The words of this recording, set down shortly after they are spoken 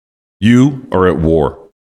You are at war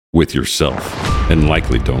with yourself and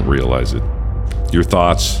likely don't realize it. Your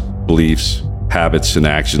thoughts, beliefs, habits, and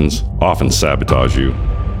actions often sabotage you.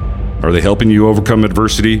 Are they helping you overcome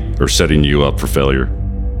adversity or setting you up for failure?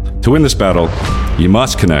 To win this battle, you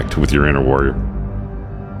must connect with your inner warrior.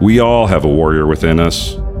 We all have a warrior within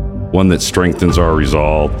us, one that strengthens our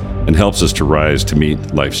resolve and helps us to rise to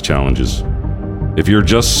meet life's challenges. If you're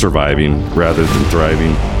just surviving rather than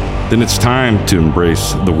thriving, then it's time to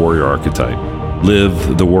embrace the warrior archetype,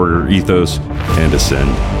 live the warrior ethos, and ascend.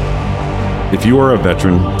 If you are a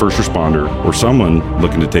veteran, first responder, or someone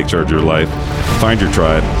looking to take charge of your life, find your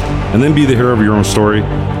tribe, and then be the hero of your own story,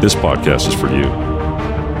 this podcast is for you.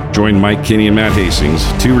 Join Mike Kinney and Matt Hastings,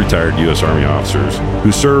 two retired U.S. Army officers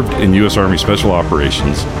who served in U.S. Army Special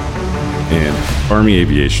Operations and Army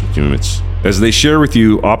Aviation units, as they share with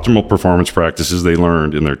you optimal performance practices they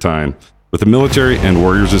learned in their time with the Military and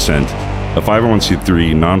Warriors Ascent, a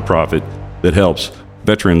 501c3 nonprofit that helps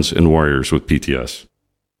veterans and warriors with PTS.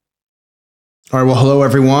 All right, well, hello,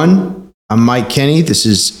 everyone. I'm Mike Kinney. This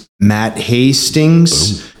is Matt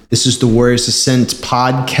Hastings. Boom. This is the Warriors Ascent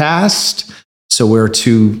podcast. So we're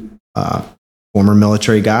two former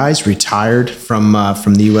military guys, retired from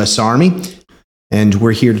the U.S. Army, and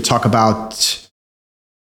we're here to talk about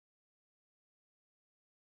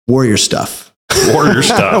warrior stuff. Warrior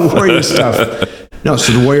stuff. Warrior stuff. No,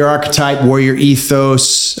 so the warrior archetype, warrior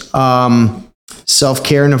ethos,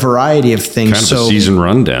 self-care, and a variety of things. Kind of a season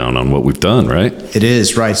rundown on what we've done, right? It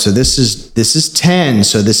is, right. So this is 10.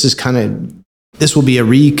 So this will be a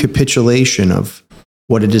recapitulation of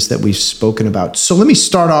what it is that we've spoken about. So let me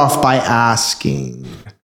start off by asking,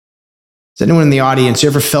 has anyone in the audience, you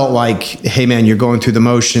ever felt like, hey man, you're going through the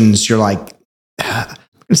motions, you're like, I'm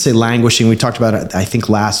going to say languishing. We talked about it, I think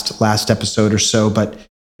last episode or so, but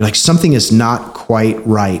like something is not quite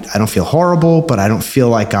right. I don't feel horrible, but I don't feel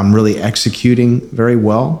like I'm really executing very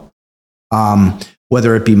well.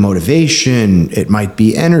 Whether it be motivation, it might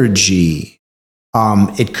be energy.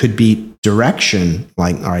 It could be direction,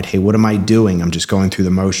 like, all right, hey, what am I doing? I'm just going through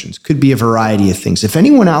the motions. Could be a variety of things. If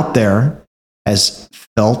anyone out there has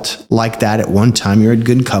felt like that at one time, you're in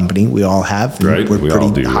good company. We all have. Right. We're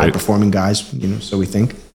pretty high-performing guys, so we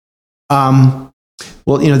think.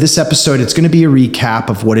 Well, this episode, it's going to be a recap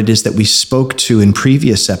of what it is that we spoke to in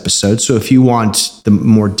previous episodes. So if you want the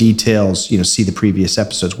more details, see the previous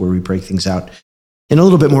episodes where we break things out in a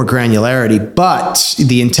little bit more granularity. But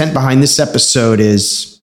the intent behind this episode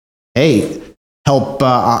is, hey, help,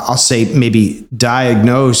 I'll say maybe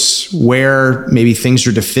diagnose where maybe things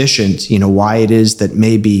are deficient, why it is that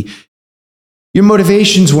maybe your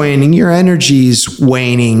motivation's waning, your energy's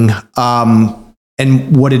waning,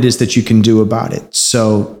 and what it is that you can do about it.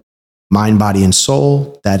 So mind, body, and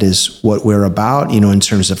soul, that is what we're about, in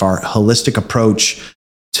terms of our holistic approach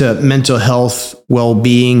to mental health,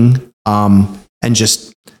 well-being, and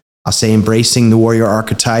just, I'll say, embracing the warrior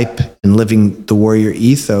archetype and living the warrior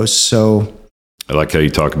ethos. So I like how you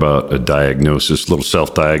talk about a diagnosis, little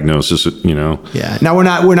self-diagnosis, Yeah. Now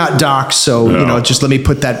we're not docs, so, no. Just let me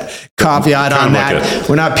put that caveat on that.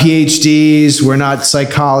 We're not PhDs, we're not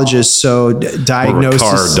psychologists, so diagnosis. We're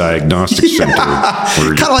a car diagnostic center.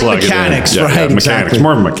 Kind of like mechanics, right? Yeah, exactly. Mechanics,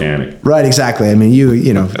 more of a mechanic. Right, exactly. I mean,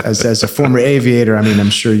 you as a former aviator, I mean, I'm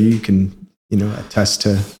sure you can, attest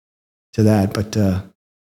to that. But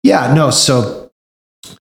so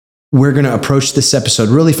we're going to approach this episode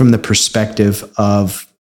really from the perspective of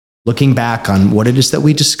looking back on what it is that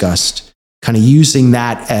we discussed, kind of using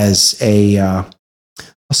that as I'll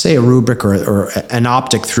say a rubric or an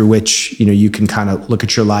optic through which, you can kind of look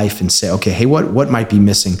at your life and say, okay, hey, what might be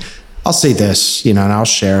missing? I'll say this, and I'll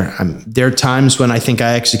share. There are times when I think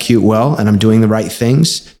I execute well and I'm doing the right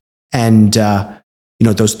things. And,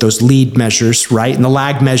 those lead measures, right? And the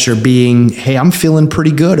lag measure being, hey, I'm feeling pretty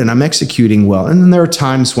good and I'm executing well. And then there are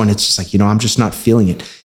times when it's just like, I'm just not feeling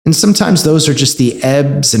it. And sometimes those are just the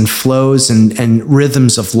ebbs and flows and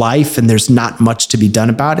rhythms of life. And there's not much to be done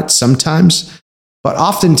about it sometimes. But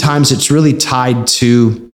oftentimes it's really tied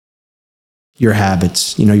to your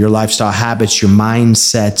habits, your lifestyle habits, your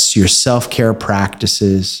mindsets, your self-care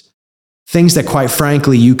practices, things that quite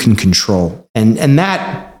frankly you can control. And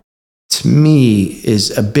that, to me,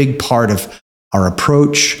 is a big part of our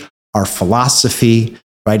approach, our philosophy,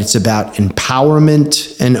 right? It's about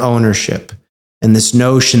empowerment and ownership. And this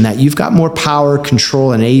notion that you've got more power,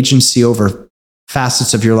 control, and agency over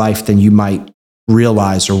facets of your life than you might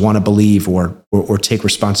realize or want to believe or take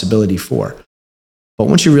responsibility for. But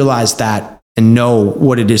once you realize that and know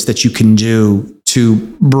what it is that you can do to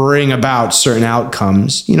bring about certain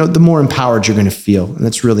outcomes, the more empowered you're going to feel. And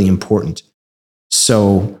that's really important.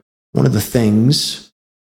 So one of the things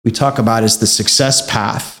we talk about is the success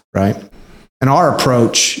path, right? And our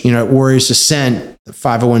approach, at Warriors Ascent, the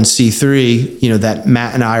 501c3, that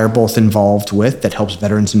Matt and I are both involved with, that helps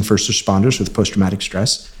veterans and first responders with post-traumatic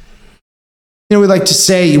stress. We like to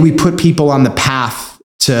say we put people on the path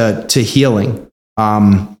to healing.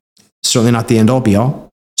 Certainly not the end all be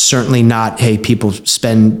all. Certainly not, hey, people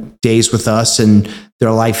spend days with us and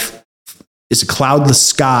their life is a cloudless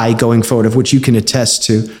sky going forward, of which you can attest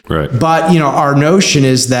to. Right. But, our notion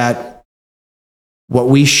is that what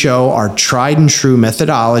we show are tried and true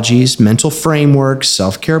methodologies, mental frameworks,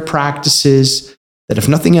 self-care practices, that if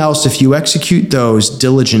nothing else, if you execute those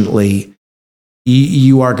diligently,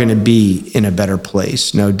 you are going to be in a better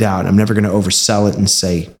place, no doubt. I'm never going to oversell it and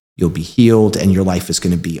say you'll be healed and your life is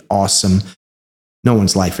going to be awesome. No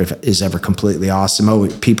one's life is ever completely awesome.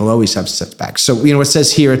 People always have setbacks. So, it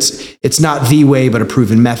says here, it's not the way, but a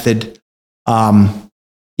proven method.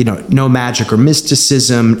 No magic or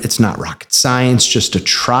mysticism. It's not rocket science, just a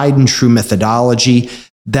tried and true methodology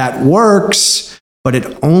that works, but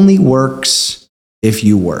it only works if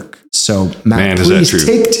you work. So, Matt, please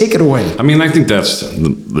take it away. I mean, I think that's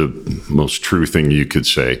the most true thing you could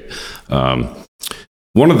say.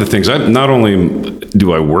 One of the things, not only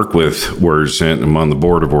do I work with Warriors Ascent, I'm on the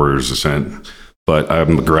board of Warriors Ascent, but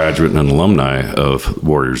I'm a graduate and an alumni of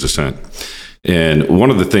Warriors Ascent. And one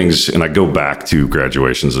of the things, and I go back to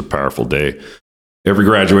graduations, a powerful day. Every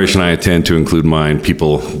graduation I attend, to include mine,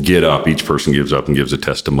 people get up, each person gives up and gives a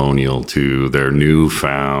testimonial to their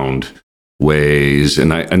newfound ways.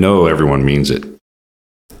 And I know everyone means it.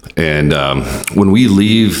 And when we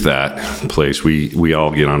leave that place, we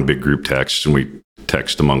all get on big group texts and we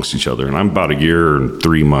text amongst each other. And I'm about a year and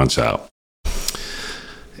 3 months out.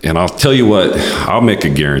 And I'll tell you what, I'll make a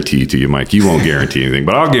guarantee to you, Mike. You won't guarantee anything,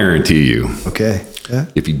 but I'll guarantee you. Okay. Yeah.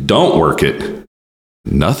 If you don't work it,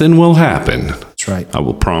 nothing will happen. That's right. I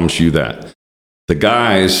will promise you that. The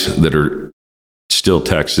guys that are still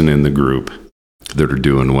texting in the group that are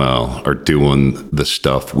doing well are doing the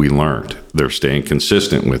stuff we learned. They're staying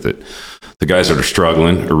consistent with it. The guys that are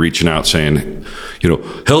struggling are reaching out saying,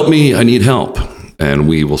 help me, I need help. And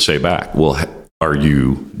we will say back, well, are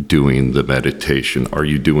you doing the meditation? Are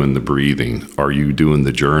you doing the breathing? Are you doing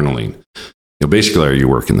the journaling? Basically, are you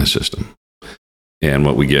working the system? And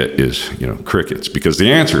what we get is, crickets, because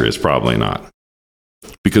the answer is probably not.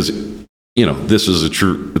 Because, this is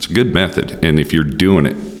it's a good method. And if you're doing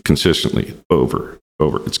it consistently over,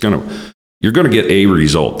 you're going to get a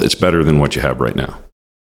result that's better than what you have right now.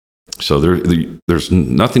 So there's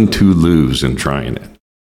nothing to lose in trying it,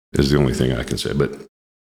 is the only thing I can say. But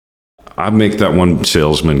I make that one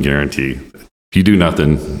salesman guarantee. If you do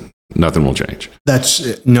nothing, nothing will change.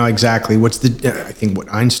 Exactly. I think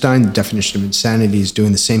what Einstein, the definition of insanity is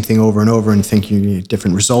doing the same thing over and over and thinking you get a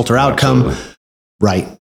different result or outcome. Absolutely.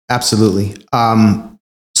 Right. Absolutely.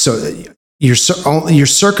 So your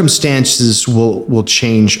circumstances will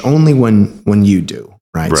change only when you do,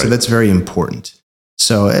 right? So that's very important.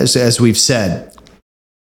 So as we've said,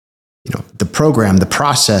 the program, the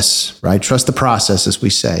process, right? Trust the process, as we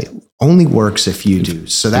say, only works if you do.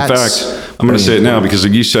 So that's. In fact, I'm going to say it now because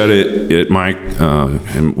you said it at Mike,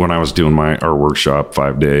 and when I was doing our workshop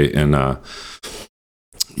 5-day, and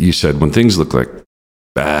you said when things look like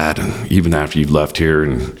bad, and even after you've left here,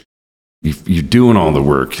 and you're doing all the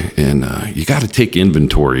work, and you got to take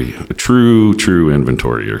inventory, a true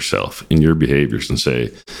inventory of yourself and your behaviors, and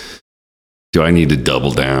say, do I need to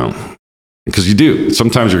double down? Because you do.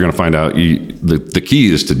 Sometimes you're going to find out the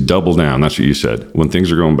key is to double down. That's what you said. When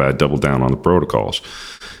things are going bad, double down on the protocols.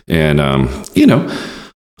 And,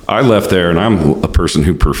 I left there, and I'm a person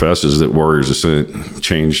who professes that Warriors Ascent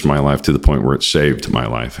changed my life to the point where it saved my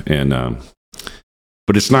life. And,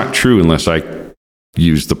 but it's not true unless I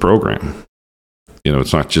use the program.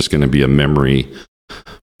 It's not just going to be a memory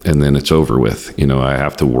and then it's over with. I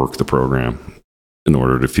have to work the program in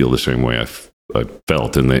order to feel the same way I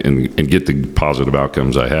felt and get the positive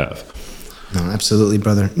outcomes I have. No, absolutely,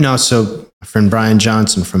 brother. No, so my friend Brian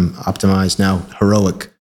Johnson from Optimize, now Heroic,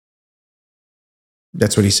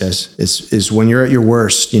 that's what he says, is when you're at your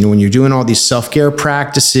worst, when you're doing all these self-care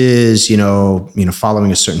practices,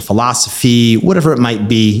 following a certain philosophy, whatever it might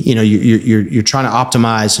be, you're trying to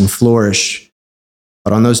optimize and flourish.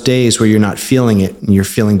 But on those days where you're not feeling it and you're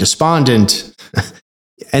feeling despondent,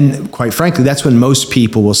 and quite frankly, that's when most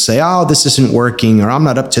people will say, oh, this isn't working, or I'm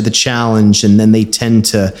not up to the challenge. And then they tend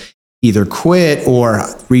to either quit or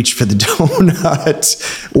reach for the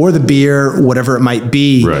donut or the beer, whatever it might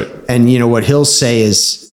be. Right. And what he'll say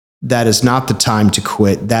is that is not the time to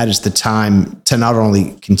quit. That is the time to not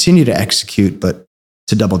only continue to execute, but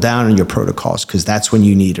to double down on your protocols, because that's when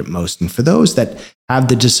you need it most. And for those that have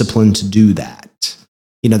the discipline to do that,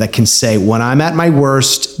 that can say, when I'm at my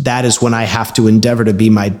worst, that is when I have to endeavor to be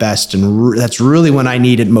my best. And that's really when I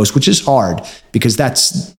need it most, which is hard, because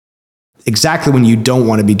that's exactly when you don't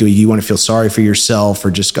want to be doing, you want to feel sorry for yourself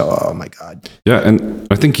or just go, oh my God. Yeah. And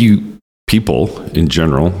I think people in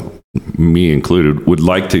general, me included, would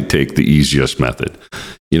like to take the easiest method.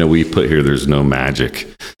 We put here, there's no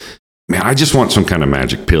magic. Man, I just want some kind of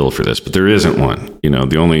magic pill for this, but there isn't one.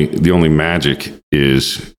 The only magic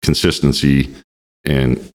is consistency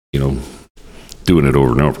and, doing it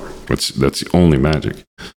over and over. That's the only magic.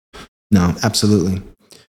 No, absolutely.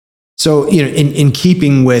 So, in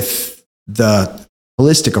keeping with the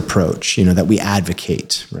holistic approach, that we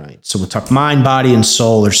advocate, right? So we'll talk mind, body, and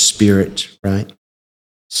soul, or spirit, right?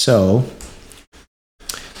 So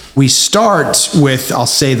we start with, I'll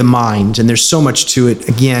say, the mind, and there's so much to it.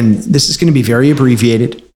 Again, this is going to be very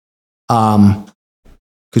abbreviated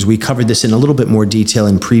because we covered this in a little bit more detail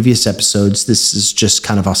in previous episodes. This is just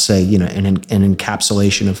kind of, I'll say, an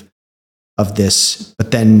encapsulation of this.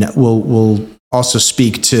 But then we'll also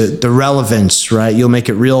speak to the relevance, right? You'll make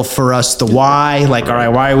it real for us, the why, like, all right,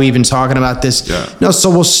 why are we even talking about this? Yeah. No, so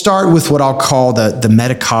we'll start with what I'll call the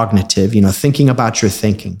metacognitive, thinking about your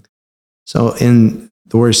thinking. So in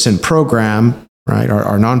the Warriors Ascent program, right,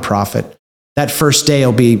 our nonprofit, that first day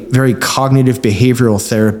will be very cognitive behavioral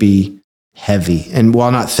therapy heavy. And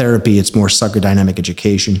while not therapy, it's more psychodynamic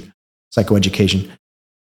education, psychoeducation.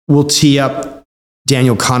 We'll tee up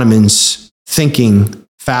Daniel Kahneman's Thinking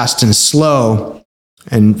Fast and Slow.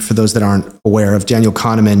 And for those that aren't aware of, Daniel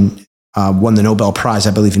Kahneman won the Nobel Prize,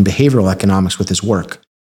 I believe, in behavioral economics with his work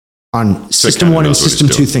on System 1 and System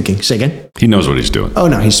 2 thinking. Say again? He knows what he's doing. Oh,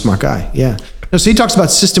 no, he's a smart guy. Yeah. No, so he talks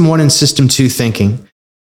about System 1 and System 2 thinking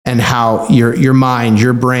and how your mind,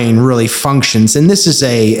 your brain really functions. And this is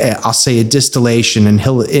I'll say a distillation, and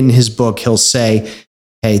in his book, he'll say,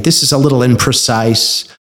 hey, this is a little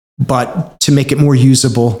imprecise, but to make it more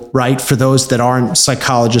usable, right? For those that aren't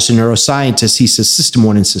psychologists and neuroscientists, he says System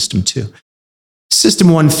 1 and System 2. System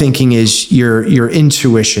 1 thinking is your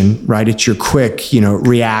intuition, right? It's your quick,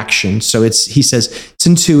 reaction. So he says it's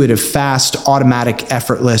intuitive, fast, automatic,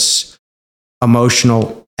 effortless,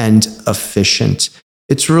 emotional, and efficient.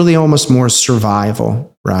 It's really almost more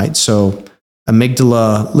survival, right? So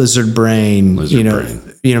amygdala, lizard brain,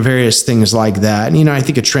 various things like that. And, I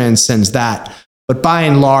think it transcends that. But by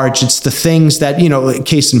and large, it's the things that,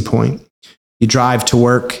 case in point, you drive to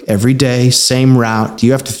work every day, same route. Do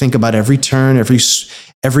you have to think about every turn,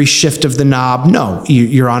 every shift of the knob? No,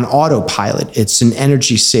 you're on autopilot. It's an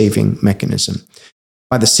energy saving mechanism.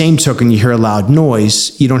 By the same token, you hear a loud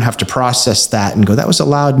noise, you don't have to process that and go, that was a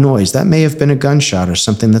loud noise. That may have been a gunshot or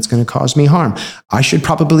something that's going to cause me harm. I should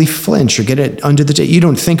probably flinch or get it under the You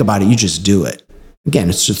don't think about it, you just do it. Again,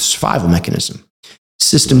 it's a survival mechanism.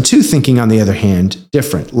 System 2 thinking, on the other hand,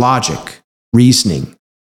 different. Logic, reasoning.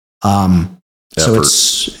 So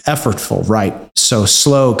it's effortful, right? So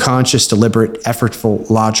slow, conscious, deliberate, effortful,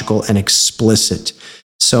 logical, and explicit.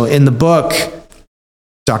 So in the book,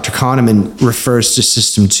 Dr. Kahneman refers to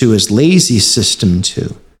System 2 as lazy System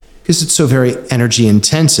 2 because it's so very energy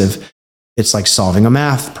intensive. It's like solving a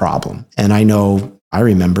math problem. And I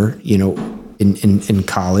remember, in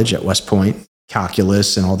college at West Point,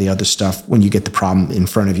 calculus and all the other stuff, when you get the problem in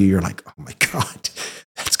front of you, you're like, oh my God,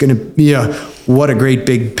 that's going to be what a great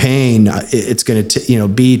big pain it's going to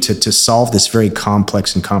be to solve this very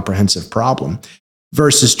complex and comprehensive problem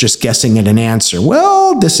versus just guessing at an answer.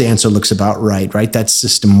 Well, this answer looks about right? That's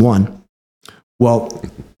System 1. Well,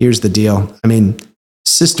 here's the deal.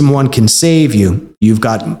 System 1 can save you. You've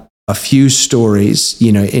got a few stories,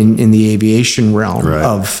 in the aviation realm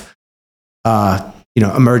of,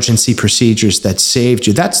 emergency procedures that saved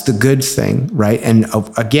you. That's the good thing, right? And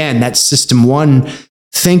again, that System 1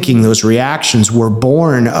 thinking, those reactions were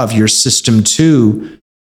born of your System 2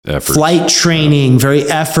 efforts. Flight training, very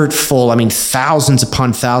effortful. Thousands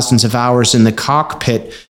upon thousands of hours in the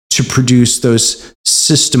cockpit to produce those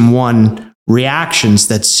System 1 reactions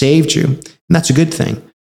that saved you. And that's a good thing.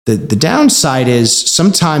 The downside is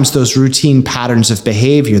sometimes those routine patterns of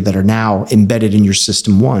behavior that are now embedded in your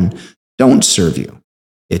System 1 don't serve you.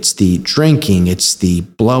 It's the drinking, it's the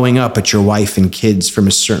blowing up at your wife and kids from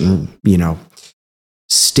a certain,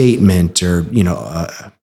 statement or,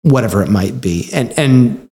 whatever it might be.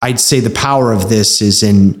 And I'd say the power of this is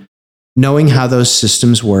in knowing how those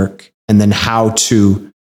systems work and then how to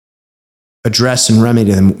address and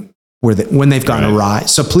remedy them when they've gone awry.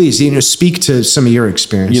 So please, speak to some of your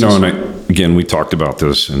experiences. And again, we talked about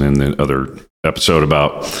this and in the other episode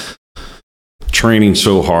about training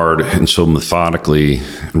so hard and so methodically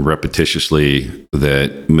and repetitiously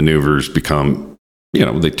that maneuvers become,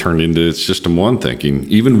 they turn into system one thinking,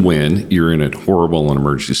 even when you're in a horrible and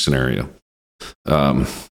emergency scenario.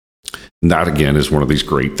 That, again, is one of these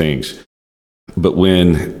great things. But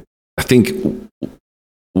when I think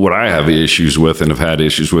what I have issues with and have had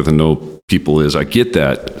issues with and know people is I get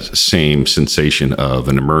that same sensation of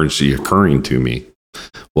an emergency occurring to me.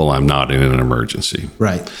 Well, I'm not in an emergency.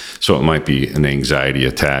 Right. So it might be an anxiety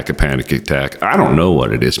attack, a panic attack. I don't know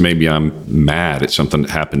what it is. Maybe I'm mad at something that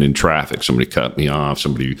happened in traffic. Somebody cut me off.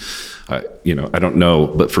 I don't know.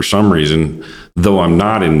 But for some reason, though I'm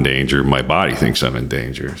not in danger, my body thinks I'm in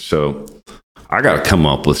danger. So I got to come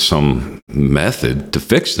up with some method to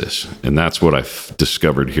fix this. And that's what I've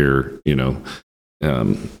discovered here,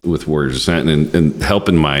 with Warriors Ascent and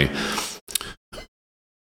helping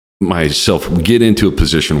myself get into a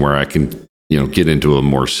position where I can, get into a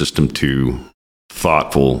more system two,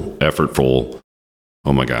 thoughtful, effortful.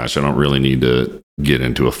 Oh my gosh, I don't really need to get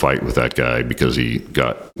into a fight with that guy because he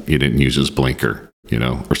didn't use his blinker,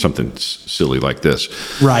 or something silly like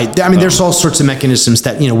this. Right. I mean, there's all sorts of mechanisms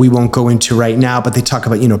that, we won't go into right now, but they talk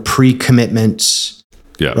about, pre-commitment.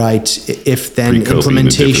 Yeah. Right. If then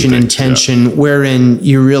implementation intention, wherein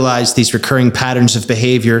you realize these recurring patterns of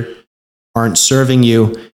behavior aren't serving you.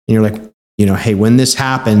 And you're like, hey, when this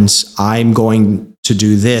happens, I'm going to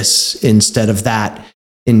do this instead of that.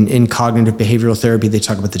 In cognitive behavioral therapy, they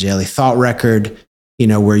talk about the daily thought record,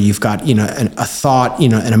 where you've got, a thought,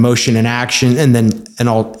 an emotion, an action, and then an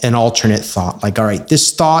alternate thought. Like, all right,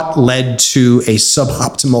 this thought led to a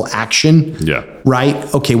suboptimal action. Yeah. Right.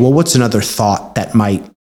 Okay. Well, what's another thought that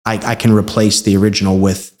I can replace the original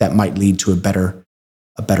with that might lead to a better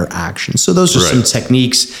action? So those are some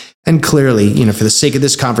techniques. And clearly, for the sake of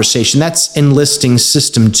this conversation, that's enlisting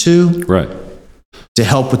system two. Right. To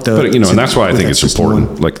help with the, but and that's why I think it's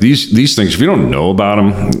important. Like these things, if you don't know about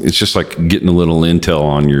them, it's just like getting a little intel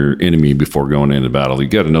on your enemy before going into battle. You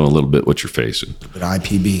got to know a little bit what you're facing. But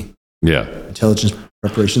IPB, intelligence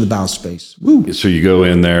preparation of the battle space. Woo. So you go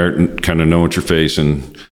in there and kind of know what you're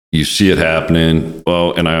facing. You see it happening.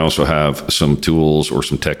 Well, and I also have some tools or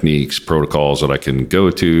some techniques, protocols that I can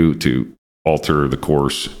go to alter the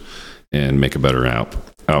course and make a better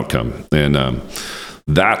outcome. And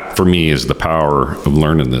that for me is the power of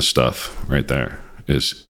learning this stuff right there,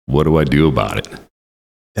 is what do I do about it?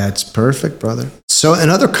 That's perfect, brother. So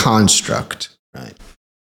another construct, right,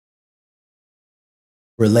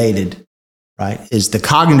 related, right, is the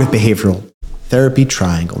cognitive behavioral therapy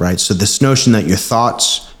triangle, right? So this notion that your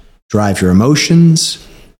thoughts drive your emotions,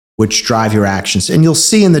 which drive your actions. And you'll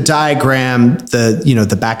see in the diagram,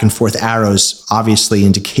 the back and forth arrows obviously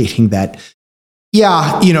indicating that,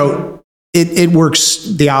 it works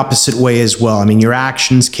the opposite way as well. I mean, your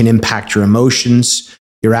actions can impact your emotions.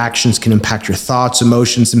 Your actions can impact your thoughts.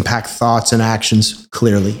 Emotions impact thoughts and actions,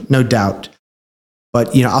 clearly, no doubt.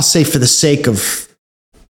 But, I'll say for the sake of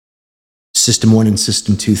system one and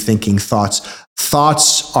system two thinking,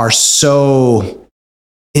 thoughts are so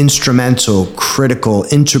instrumental, critical,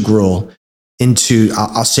 integral into,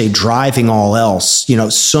 I'll say, driving all else.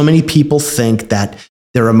 So many people think that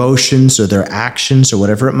their emotions or their actions or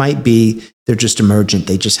whatever it might be, they're just emergent.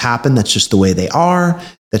 They just happen. That's just the way they are.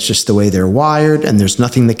 That's just the way they're wired. And there's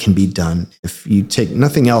nothing that can be done. If you take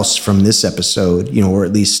nothing else from this episode, or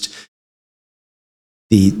at least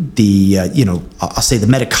I'll say the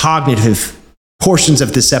metacognitive portions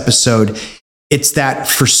of this episode, it's that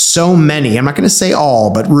for so many, I'm not going to say all,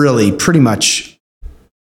 but really pretty much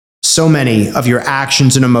so many of your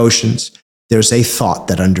actions and emotions, there's a thought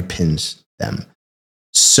that underpins them.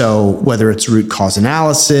 So whether it's root cause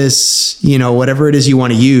analysis, whatever it is you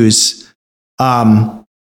want to use,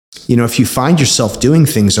 if you find yourself doing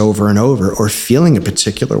things over and over or feeling a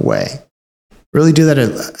particular way, really do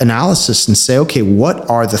that analysis and say, okay, what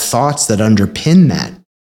are the thoughts that underpin that?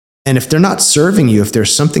 And if they're not serving you, if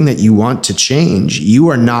there's something that you want to change, you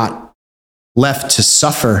are not left to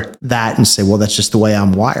suffer that and say, well, that's just the way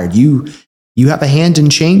I'm wired. You have a hand in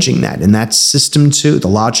changing that. And that's system two, the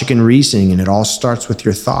logic and reasoning. And it all starts with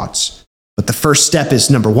your thoughts. But the first step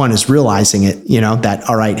is, number one, is realizing it, that,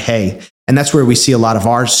 all right, hey. And that's where we see a lot of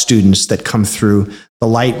our students that come through. The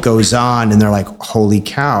light goes on and they're like, holy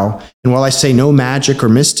cow. And while I say no magic or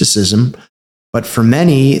mysticism, but for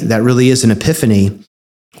many, that really is an epiphany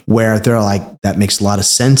where they're like, that makes a lot of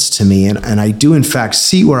sense to me. And I do, in fact,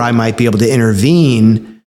 see where I might be able to intervene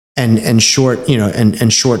and short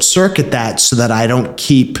circuit that so that I don't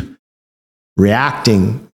keep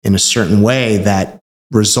reacting in a certain way that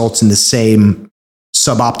results in the same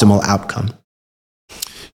suboptimal outcome.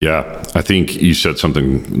 Yeah, I think you said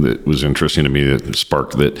something that was interesting to me that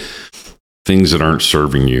sparked that things that aren't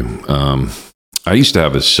serving you. I used to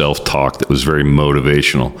have a self-talk that was very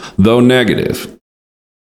motivational, though negative.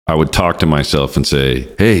 I would talk to myself and say,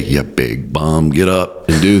 hey, you big bum, get up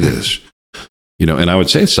and do this. And I would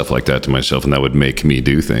say stuff like that to myself, and that would make me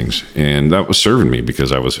do things. And that was serving me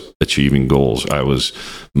because I was achieving goals. I was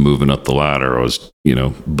moving up the ladder.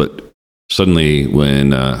 But suddenly when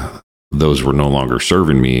those were no longer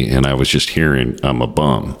serving me and I was just hearing, I'm a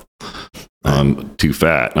bum, I'm too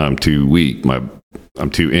fat, I'm too weak, I'm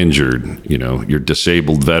too injured, you're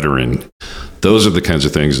disabled veteran. Those are the kinds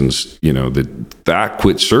of things, and that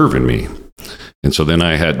quit serving me. And so then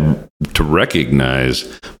I had to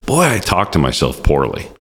recognize, boy, I talk to myself poorly.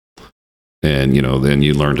 And, then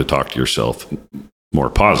you learn to talk to yourself more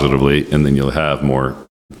positively, and then you'll have more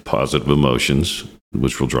positive emotions,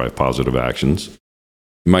 which will drive positive actions.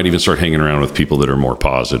 You might even start hanging around with people that are more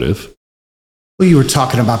positive. Well, you were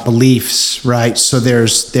talking about beliefs, right? So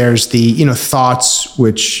there's the, thoughts,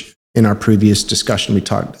 which in our previous discussion we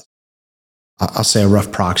talked, I'll say a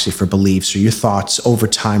rough proxy for beliefs, or your thoughts over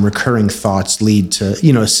time, recurring thoughts lead to,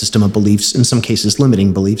 a system of beliefs, in some cases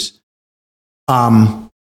limiting beliefs.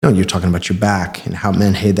 You're talking about your back and how,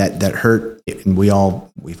 man, hey, that hurt. And we've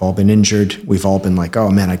all been injured. We've all been like,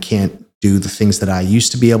 oh man, I can't do the things that I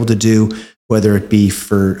used to be able to do, whether it be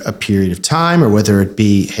for a period of time or whether it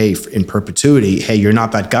be, hey, in perpetuity, hey, you're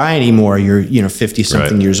not that guy anymore. You're, 50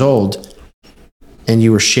 something years old. And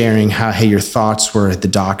you were sharing how, hey, your thoughts were, the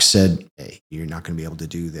doc said, hey, you're not going to be able to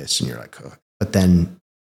do this. And you're like, oh. But then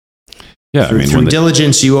through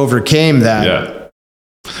diligence, you overcame that. Yeah.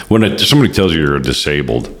 When somebody tells you you're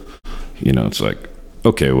disabled, it's like,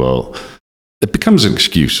 okay, well, it becomes an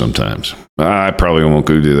excuse sometimes. I probably won't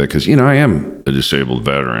go do that because, I am a disabled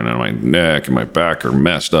veteran and my neck and my back are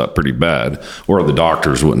messed up pretty bad, or the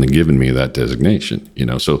doctors wouldn't have given me that designation,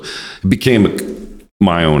 So it became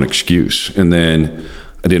my own excuse. And then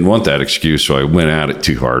I didn't want that excuse, so I went at it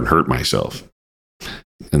too hard and hurt myself.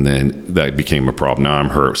 And then that became a problem. Now I'm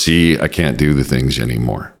hurt. See, I can't do the things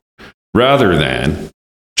anymore. Rather than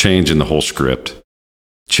changing the whole script,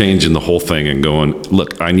 changing the whole thing and going,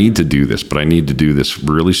 look, I need to do this, but I need to do this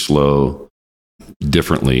really slow,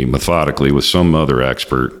 differently, methodically with some other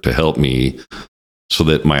expert to help me so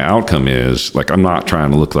that my outcome is like, I'm not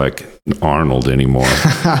trying to look like Arnold anymore.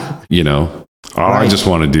 All I just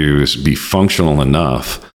want to do is be functional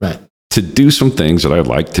enough to do some things that I'd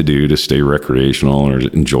like to do to stay recreational or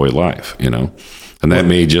enjoy life, And that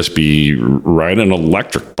may just be ride an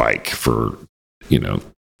electric bike for,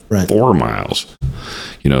 4 miles,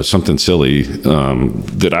 something silly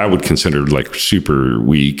that I would consider like super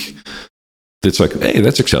weak. That's like, hey,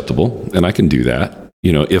 that's acceptable. And I can do that,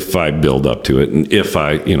 if I build up to it. And if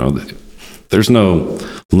I, there's no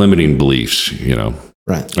limiting beliefs,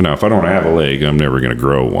 Right. Now, if I don't have a leg, I'm never going to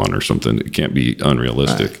grow one or something. It can't be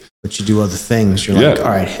unrealistic. Right. But you do other things. You're like, all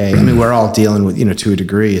right, hey, we're all dealing with, to a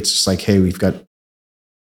degree. It's just like, hey, we've got,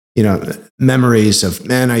 memories of,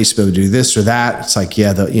 man, I used to be able to do this or that. It's like,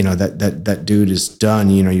 yeah, that dude is done.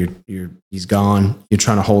 He's gone. You're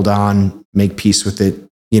trying to hold on, make peace with it.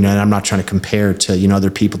 And I'm not trying to compare to,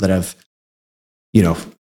 other people that have, we'll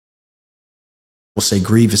say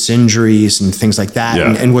grievous injuries and things like that.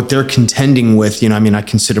 Yeah. And what they're contending with, I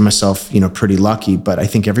consider myself, pretty lucky, but I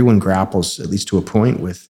think everyone grapples at least to a point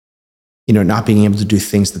with, not being able to do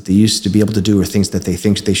things that they used to be able to do or things that they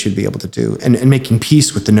think they should be able to do, and making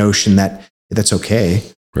peace with the notion that that's okay.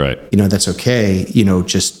 Right. That's okay.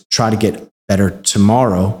 Just try to get better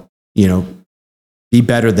tomorrow, be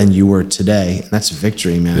better than you were today. And that's a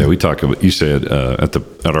victory, man. Yeah. We talk about, you said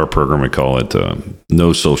at our program, we call it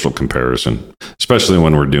no social comparison, especially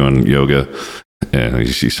when we're doing yoga. And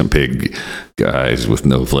you see some big guys with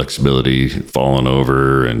no flexibility falling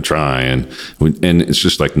over and trying. And it's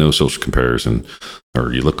just like no social comparison.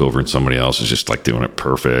 Or you look over and somebody else is just like doing it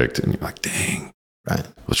perfect. And you're like, dang, right,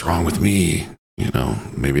 what's wrong with me?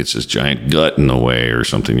 Maybe it's this giant gut in the way or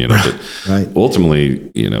something, But right.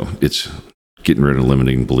 Ultimately, it's getting rid of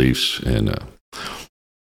limiting beliefs. And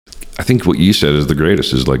I think what you said is the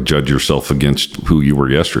greatest, is like judge yourself against who you were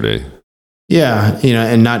yesterday. Yeah,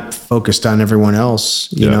 and not focused on everyone else.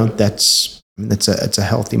 That's a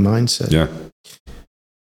healthy mindset. Yeah.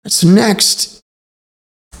 So next,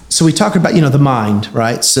 so we talk about the mind,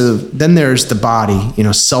 right? So then there's the body,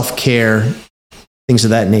 self-care, things of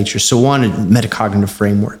that nature. So one, metacognitive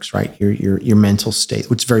frameworks, right? Your mental state,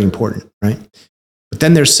 which is very important, right? But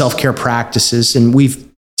then there's self-care practices, and we've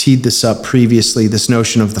teed this up previously. This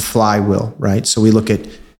notion of the flywheel, right? So we look at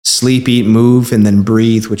sleep, eat, move, and then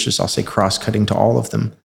breathe, which is, I'll say, cross-cutting to all of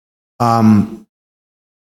them.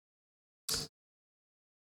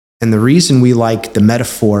 And the reason we like the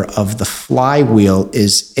metaphor of the flywheel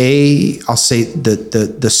is I'll say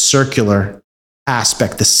the circular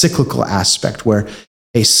aspect, the cyclical aspect, where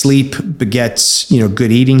a sleep begets,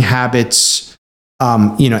 good eating habits,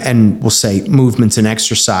 and we'll say movements and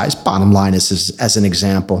exercise. Bottom line is as an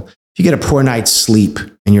example, if you get a poor night's sleep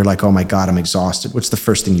and you're like, oh my God, I'm exhausted, what's the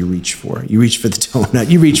first thing you reach for? You reach for the donut,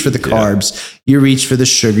 you reach for the carbs, you reach for the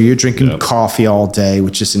sugar, you're drinking coffee all day,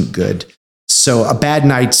 which isn't good. So a bad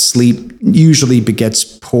night's sleep usually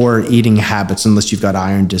begets poor eating habits unless you've got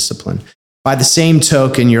iron discipline. By the same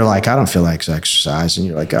token, you're like, I don't feel like exercise. And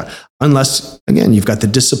you're like, unless, again, you've got the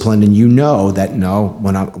discipline and you know that, no,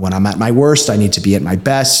 when I'm at my worst, I need to be at my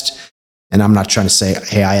best. And I'm not trying to say,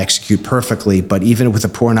 hey, I execute perfectly, but even with a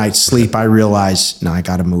poor night's sleep, I realize, no, I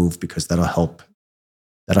got to move because that'll help,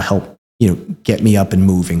 get me up and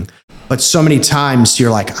moving. But so many times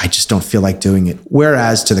you're like, I just don't feel like doing it.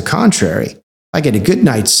 Whereas to the contrary, if I get a good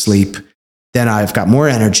night's sleep, then I've got more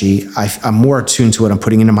energy. I'm more attuned to what I'm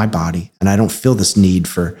putting into my body. And I don't feel this need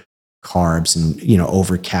for carbs and,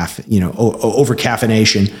 over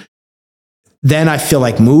caffeination. Then I feel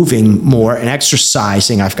like moving more and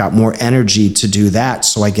exercising. I've got more energy to do that.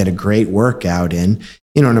 So I get a great workout in,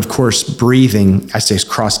 and of course, breathing, I say, is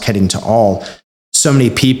cross-cutting to all. So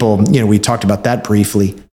many people, we talked about that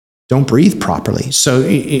briefly, don't breathe properly. So,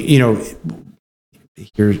 here's,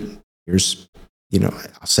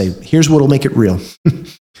 I'll say, here's what'll make it real.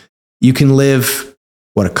 You can live,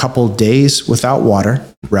 a couple days without water,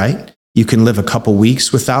 right? You can live a couple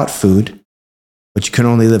weeks without food, but you can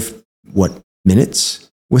only live,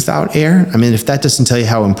 minutes without air? I mean, if that doesn't tell you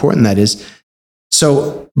how important that is.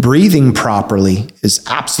 So breathing properly is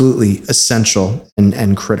absolutely essential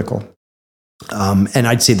and critical. And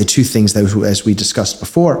I'd say the two things that, as we discussed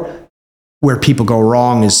before, where people go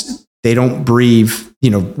wrong is they don't breathe,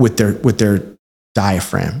 with their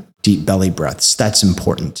diaphragm, deep belly breaths. That's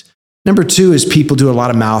important. Number two is people do a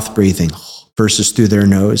lot of mouth breathing versus through their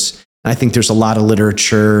nose. And I think there's a lot of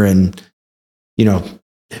literature and,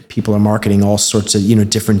 people are marketing all sorts of,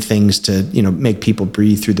 different things to, make people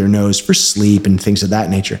breathe through their nose for sleep and things of that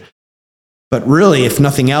nature. But really, if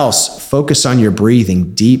nothing else, focus on your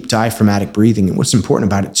breathing, deep diaphragmatic breathing. And what's important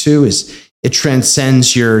about it too is it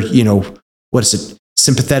transcends your,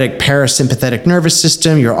 sympathetic, parasympathetic nervous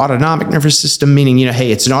system, your autonomic nervous system, meaning,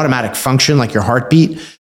 hey, it's an automatic function like your heartbeat,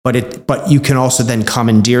 but you can also then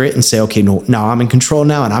commandeer it and say, okay, no, now I'm in control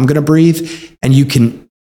now and I'm going to breathe. And you can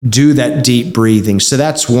do that deep breathing. So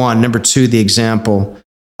that's one. Number two, the example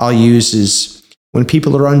I'll use is when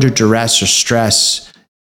people are under duress or stress,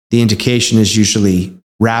 the indication is usually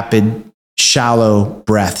rapid, shallow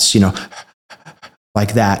breaths,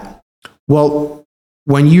 like that. Well,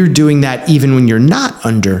 when you're doing that, even when you're not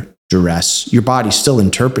under duress, your body still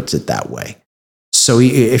interprets it that way. So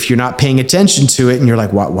if you're not paying attention to it and you're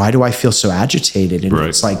like, why do I feel so agitated? And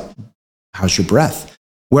It's like, how's your breath?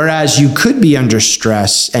 Whereas you could be under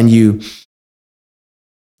stress and you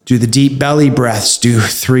do the deep belly breaths, do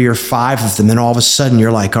 3 or 5 of them, then all of a sudden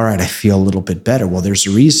you're like, all right, I feel a little bit better. Well, there's a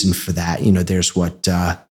reason for that. There's what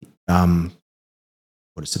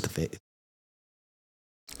is it?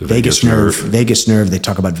 The vagus nerve. Vagus nerve. They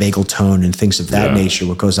talk about vagal tone and things of that nature.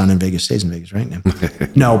 What goes on in Vegas stays in Vegas, right? Now.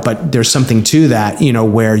 No, but there's something to that,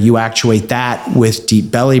 where you actuate that with deep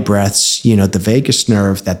belly breaths, the vagus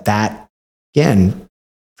nerve that again,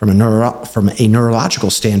 from a neurological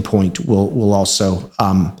standpoint, will also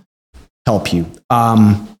help you.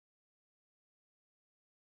 And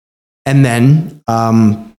then,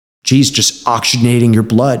 just oxygenating your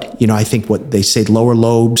blood. I think what they say, lower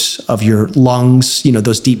lobes of your lungs,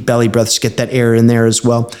 those deep belly breaths, get that air in there as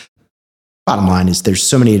well. Bottom line is there's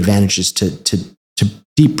so many advantages to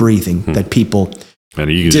deep breathing that people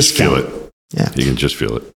and you can discount. Just feel it. Yeah, you can just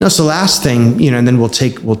feel it. No, so last thing, and then we'll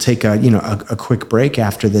take a quick break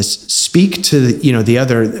after this. Speak to the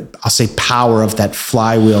other, I'll say, power of that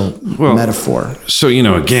flywheel metaphor. So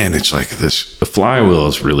again, it's like this. The flywheel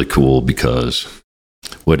is really cool because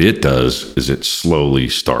what it does is it slowly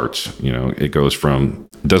starts. It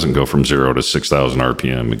doesn't go from 0 to 6,000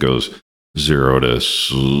 RPM. It goes 0 to,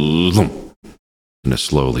 and it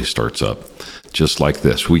slowly starts up, just like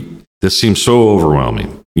this. This seems so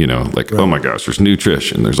overwhelming, Oh my gosh, there's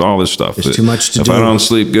nutrition, there's all this stuff. There's too much to do. If I don't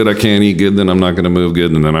sleep good, I can't eat good, then I'm not going to move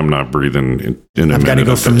good, and then I'm not breathing in a minute. I've got to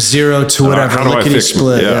go from 0 to whatever. How do I fix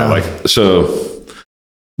split? So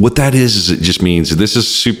what that is it just means this is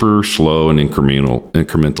super slow and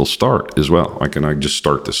incremental start as well. And I just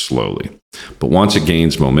start this slowly. But once it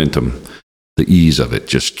gains momentum, the ease of it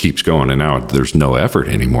just keeps going. And now there's no effort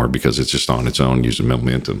anymore because it's just on its own using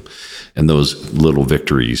momentum. And those little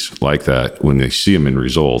victories like that, when they see them in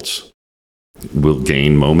results, will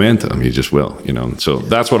gain momentum. You just will, So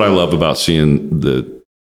that's what I love about seeing the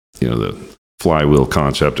flywheel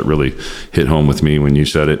concept. It really hit home with me when you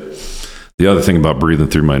said it. The other thing about breathing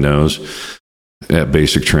through my nose, at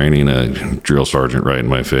basic training, a drill sergeant right in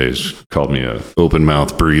my face called me a open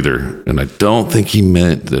mouth breather. And I don't think he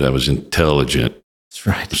meant that I was intelligent. That's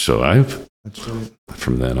right. So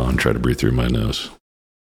from then on, try to breathe through my nose.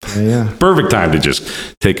 Yeah. Perfect time to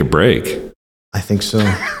just take a break. I think so.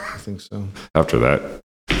 After that,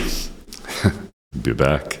 be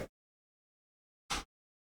back.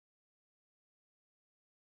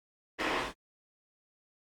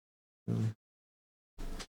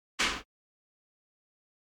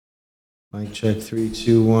 Mic check, 3,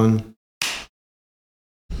 2, 1.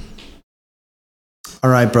 All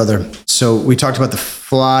right, brother. So we talked about the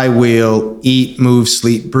flywheel, eat, move,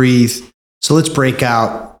 sleep, breathe. So let's break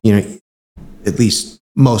out, at least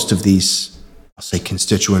most of these, I'll say,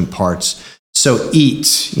 constituent parts. So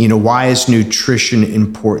eat, why is nutrition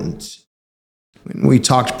important? When we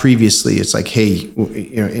talked previously, it's like, hey,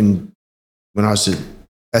 when I was an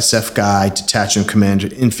SF guy, detachment commander,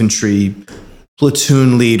 infantry,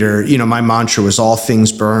 platoon leader, my mantra was all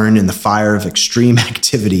things burn in the fire of extreme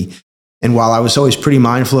activity. And while I was always pretty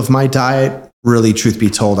mindful of my diet, really, truth be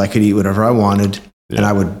told, I could eat whatever I wanted and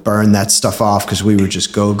I would burn that stuff off because we were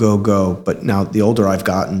just go, go, go. But now the older I've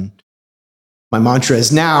gotten, my mantra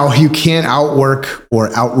is now you can't outwork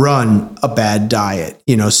or outrun a bad diet.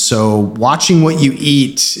 So watching what you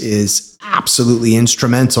eat is absolutely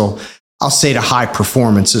instrumental. I'll say to high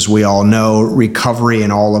performance, as we all know, recovery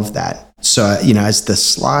and all of that. So, as the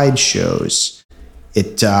slide shows,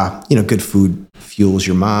 it, good food fuels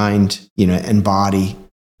your mind, and body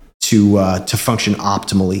to function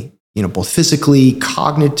optimally, both physically,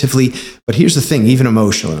 cognitively, but here's the thing, even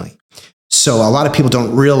emotionally. So a lot of people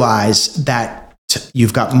don't realize that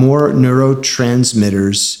you've got more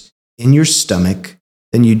neurotransmitters in your stomach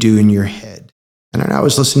than you do in your head. And I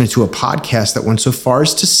was listening to a podcast that went so far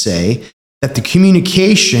as to say that the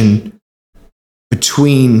communication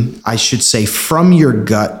between, I should say, from your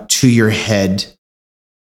gut to your head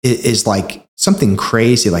is like something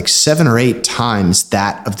crazy, like 7 or 8 times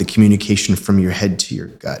that of the communication from your head to your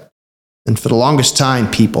gut. And for the longest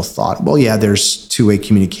time, people thought, well, yeah, there's two-way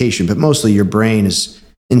communication, but mostly your brain is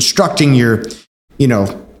instructing your,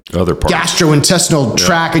 other parts, gastrointestinal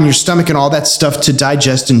tract and your stomach and all that stuff to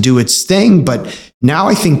digest and do its thing. But now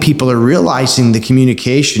I think people are realizing the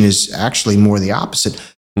communication is actually more the opposite.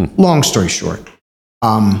 Long story short,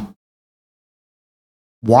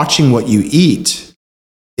 watching what you eat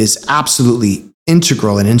is absolutely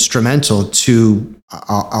integral and instrumental to,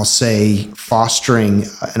 I'll say, fostering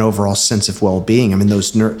an overall sense of well-being. I mean,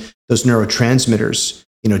 those neurotransmitters,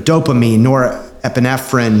 dopamine,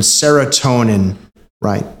 norepinephrine, serotonin,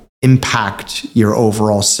 right, impact your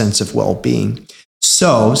overall sense of well-being.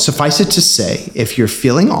 So suffice it to say, if you're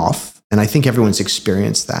feeling off, and I think everyone's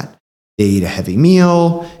experienced that, they eat a heavy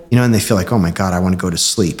meal, and they feel like, oh my God, I want to go to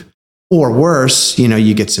sleep. Or worse,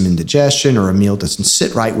 you get some indigestion or a meal doesn't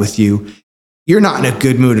sit right with you. You're not in a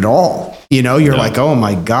good mood at all. You're like, oh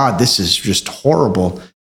my God, this is just horrible.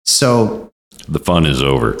 So the fun is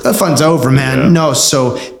over. The fun's over, man. Yeah. No,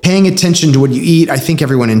 so paying attention to what you eat, I think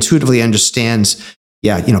everyone intuitively understands,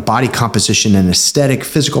 body composition and aesthetic,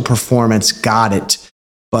 physical performance, got it.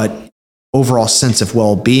 But overall sense of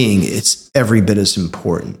well-being, it's every bit as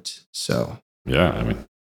important. So yeah, I mean,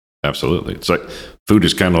 absolutely. It's like food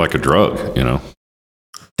is kind of like a drug,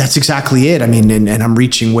 That's exactly it. I mean, and I'm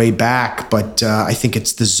reaching way back, but I think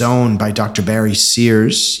it's The Zone by Dr. Barry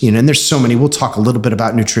Sears. And there's so many. We'll talk a little bit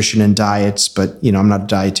about nutrition and diets, but I'm not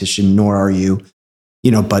a dietitian, nor are you.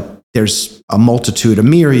 But there's a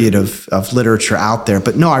myriad of literature out there.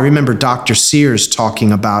 But no, I remember Dr. Sears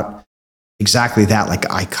talking about exactly that, like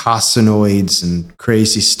eicosanoids and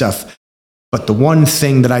crazy stuff. But the one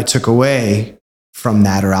thing that I took away from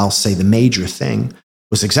that, or I'll say the major thing,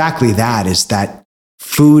 was exactly that, is that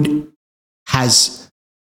food has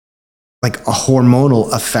like a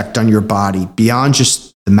hormonal effect on your body beyond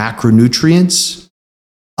just the macronutrients,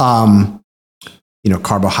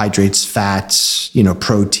 carbohydrates, fats,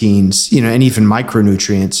 proteins, and even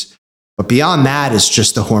micronutrients. But beyond that is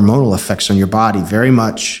just the hormonal effects on your body. Very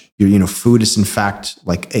much, food is in fact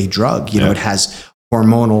like a drug. It has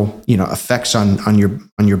hormonal, effects on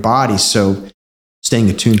your body. So staying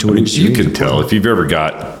attuned to what you can tell if you've ever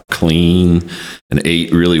got clean and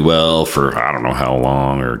ate really well for I don't know how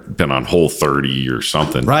long, or been on Whole30 or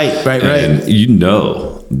something. Right. And you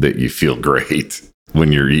know that you feel great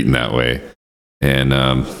when you're eating that way. And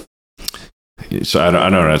so I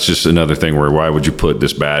don't know. It's just another thing where why would you put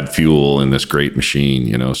this bad fuel in this great machine?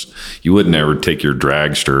 You know, you wouldn't ever take your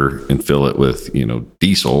dragster and fill it with,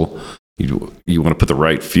 diesel. You want to put the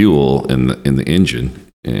right fuel in the engine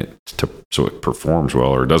so it performs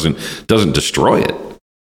well, or doesn't destroy it.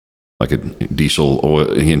 Like a diesel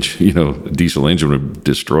engine would be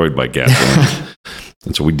destroyed by gasoline.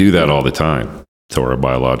 And so we do that all the time to our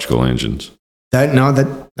biological engines.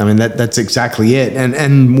 That's exactly it.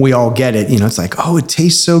 And we all get it. It's like, oh, it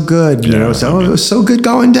tastes so good. It was so good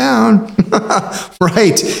going down.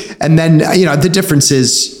 Right. And then, the difference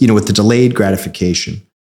is, with the delayed gratification,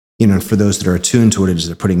 for those that are attuned to what it is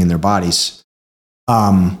they're putting in their bodies.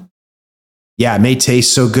 It may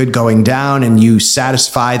taste so good going down and you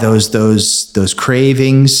satisfy those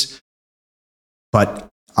cravings. But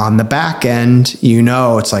on the back end,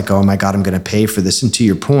 it's like, oh my God, I'm going to pay for this. And to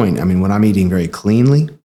your point, when I'm eating very cleanly,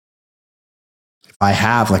 if I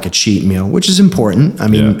have like a cheat meal, which is important.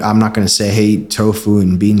 I'm not going to say, hey, tofu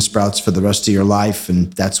and bean sprouts for the rest of your life,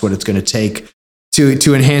 and that's what it's going to take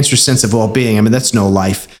to enhance your sense of well-being. That's no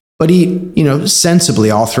life. But eat,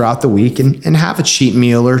 sensibly all throughout the week and have a cheat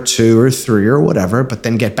meal or 2 or 3 or whatever, but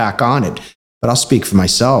then get back on it. But I'll speak for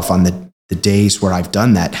myself on the days where I've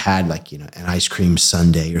done that, had like, an ice cream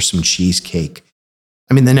sundae or some cheesecake.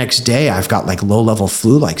 The next day I've got like low-level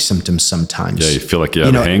flu-like symptoms sometimes. Yeah, you feel like you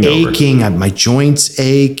have a hangover. Aching, my joints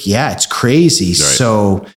ache. Yeah, it's crazy. Right.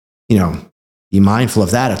 So, be mindful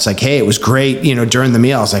of that. It's like, hey, it was great, during the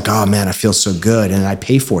meal. I was like, oh man, I feel so good. And I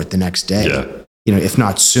pay for it the next day. Yeah. If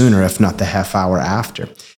not sooner, if not the half hour after.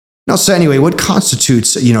 Now, so anyway, what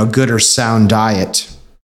constitutes, a good or sound diet?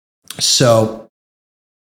 So,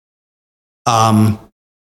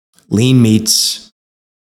 lean meats,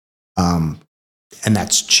 and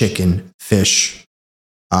that's chicken, fish,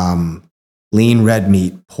 lean red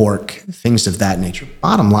meat, pork, things of that nature.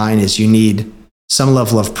 Bottom line is you need some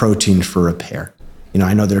level of protein for repair.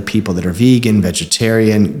 I know there are people that are vegan,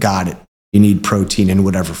 vegetarian, got it. You need protein in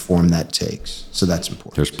whatever form that takes. So that's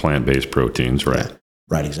important. There's plant-based proteins, right? Yeah,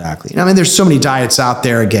 right, exactly. There's so many diets out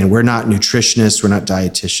there. Again, we're not nutritionists, we're not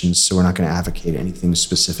dietitians, so we're not going to advocate anything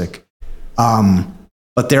specific.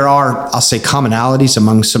 But there are, I'll say, commonalities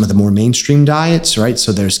among some of the more mainstream diets, right?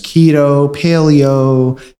 So there's keto,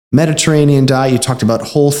 paleo, Mediterranean diet. You talked about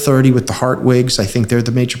Whole30 with the Hartwigs. I think they're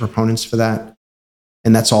the major proponents for that.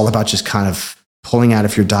 And that's all about just kind of pulling out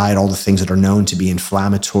of your diet all the things that are known to be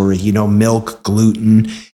inflammatory, milk, gluten,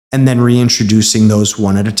 and then reintroducing those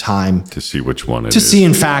one at a time. To see which one it is. To see,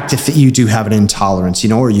 in fact, if you do have an intolerance,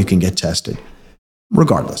 or you can get tested.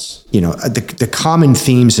 Regardless, the common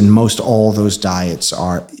themes in most all those diets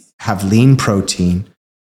have lean protein,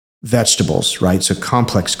 vegetables, right? So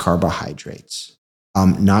complex carbohydrates,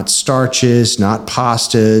 not starches, not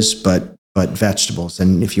pastas, but vegetables.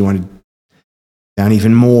 And if you want to down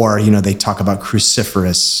even more, they talk about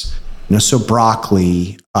cruciferous, so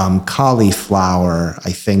broccoli, cauliflower,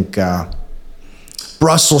 I think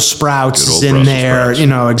Brussels sprouts is in there,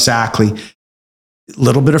 exactly.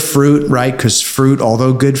 Little bit of fruit, right? Because fruit,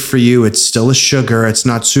 although good for you, it's still a sugar. It's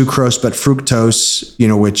not sucrose, but fructose,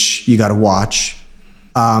 which you got to watch.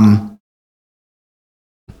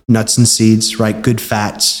 Nuts and seeds, right? Good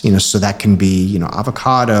fats, so that can be,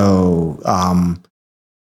 avocado,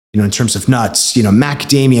 in terms of nuts,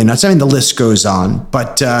 macadamia nuts. The list goes on,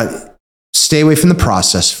 but stay away from the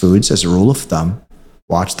processed foods as a rule of thumb.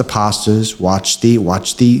 Watch the pastas, watch the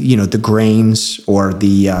the grains, or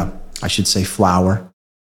the, I should say flour.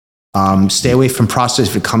 Stay away from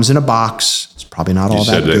processed. If it comes in a box, it's probably not all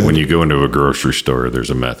that good. You said that when you go into a grocery store, there's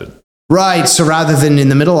a method. Right. So rather than in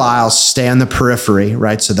the middle aisle, stay on the periphery,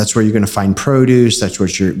 right? So that's where you're going to find produce. That's where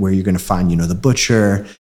you're going to find, the butcher.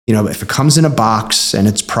 If it comes in a box and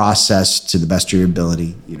it's processed to the best of your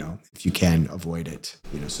ability, if you can avoid it,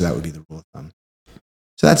 so that would be the rule of thumb.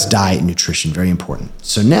 So that's diet and nutrition, very important.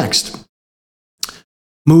 So next,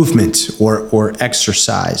 movement or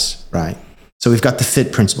exercise, right? So we've got the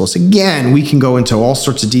FIT principles. Again, we can go into all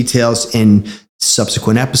sorts of details in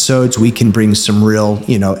subsequent episodes. We can bring some real,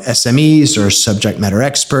 SMEs or subject matter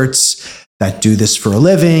experts that do this for a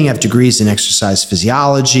living, have degrees in exercise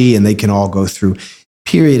physiology, and they can all go through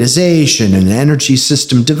periodization and energy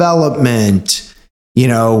system development,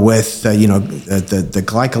 with the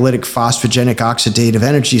glycolytic phosphogenic oxidative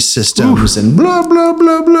energy systems and blah blah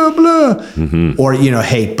blah blah blah. Mm-hmm. Or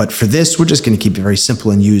hey, but for this, we're just going to keep it very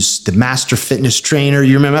simple and use the master fitness trainer.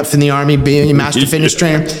 You remember from the Army being a master fitness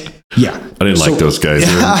trainer? Yeah, I didn't like those guys.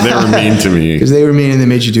 They were mean to me because they were mean and they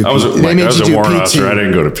made you do. I was a warrant officer. I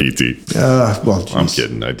didn't go to PT. Well, I'm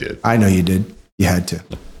kidding. I did. I know you did. You had to.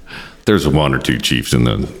 There's one or two chiefs in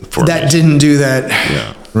the formation that didn't do that.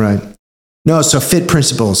 Yeah. Right. No, so FIT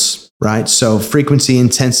principles, right? So frequency,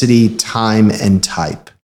 intensity, time, and type.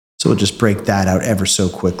 So we'll just break that out ever so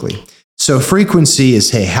quickly. So frequency is,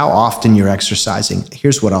 hey, how often you're exercising.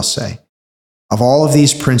 Here's what I'll say. Of all of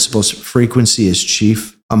these principles, frequency is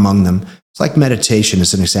chief among them. It's like meditation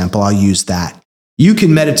as an example. I'll use that. You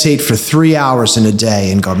can meditate for 3 hours in a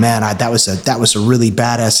day and go, man, that was a really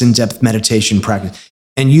badass in-depth meditation practice.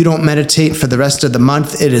 And you don't meditate for the rest of the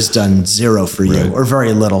month, it has done zero for you, right, or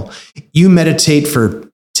very little. You meditate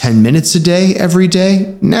for 10 minutes a day, every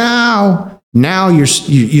day. Now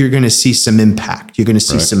you're going to see some impact. You're going to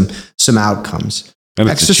see some outcomes. And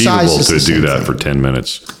it's achievable to do that for 10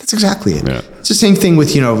 minutes. That's exactly it. Yeah. It's the same thing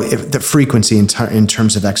with, the frequency in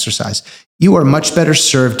terms of exercise. You are much better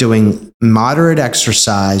served doing moderate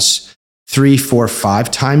exercise 3, 4,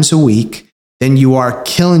 5 times a week than you are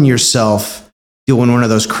killing yourself doing one of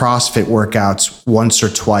those CrossFit workouts once or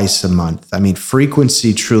twice a month. I mean,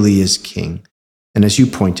 frequency truly is king. And as you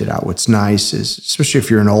pointed out, what's nice is, especially if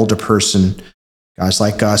you're an older person, guys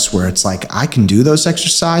like us, where it's like, I can do those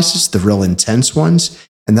exercises, the real intense ones,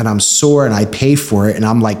 and then I'm sore and I pay for it and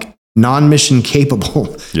I'm like non-mission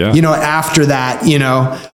capable, after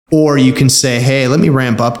that, or you can say, hey, let me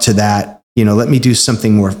ramp up to that. Let me do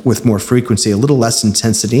something with more frequency, a little less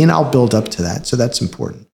intensity, and I'll build up to that. So that's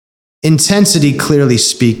important. Intensity clearly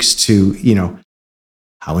speaks to,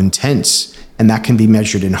 how intense, and that can be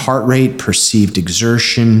measured in heart rate, perceived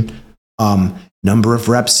exertion, number of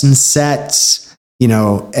reps and sets,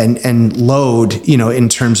 and load, in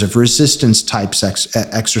terms of resistance types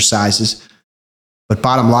exercises. But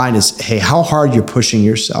bottom line is, hey, how hard you're pushing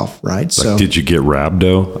yourself, right? So, did you get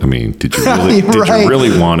rhabdo? I mean, did you really, did you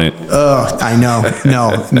really want it? Oh, I know.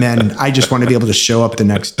 No, man, I just want to be able to show up the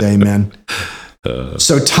next day, man.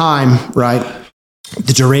 So time, right?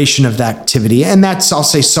 The duration of the activity. And that's, I'll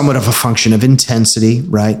say, somewhat of a function of intensity,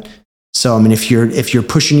 right? So, I mean, if you're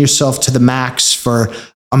pushing yourself to the max for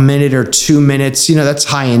a minute or 2 minutes, that's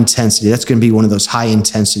high intensity. That's going to be one of those high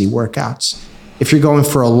intensity workouts. If you're going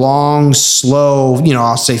for a long, slow,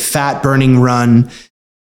 I'll say fat burning run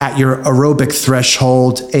at your aerobic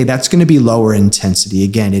threshold, hey, that's going to be lower intensity.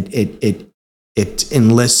 Again, it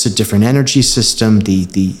enlists a different energy system, the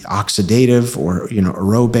oxidative or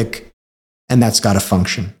aerobic, and that's got to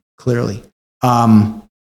function clearly.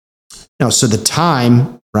 So the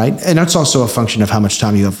time, right, and that's also a function of how much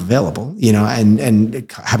time you have available,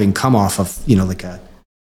 and having come off of like a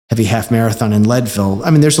heavy half marathon in Leadville.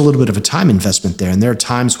 I mean, there's a little bit of a time investment there, and there are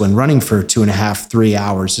times when running for 2.5, 3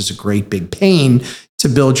 hours is a great big pain to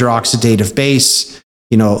build your oxidative base.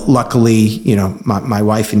 Luckily, my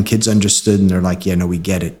wife and kids understood, and they're like, yeah, no, we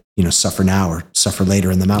get it. Suffer now or suffer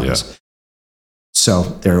later in the mountains. Yeah. So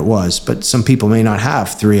there it was. But some people may not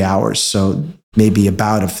have 3 hours. So maybe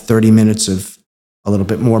about 30 minutes of a little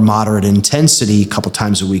bit more moderate intensity a couple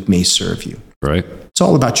times a week may serve you. Right. It's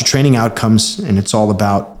all about your training outcomes, and it's all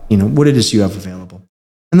about, what it is you have available.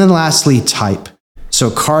 And then lastly, type. So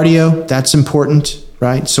cardio, that's important,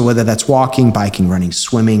 right? So whether that's walking, biking, running,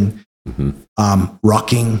 swimming,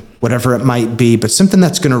 rucking, whatever it might be, but something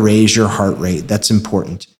that's going to raise your heart rate. That's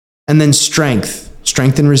important. And then strength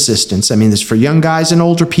and resistance. I mean, this for young guys and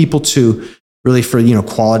older people too, really for,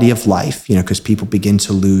 quality of life, because people begin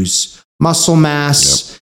to lose muscle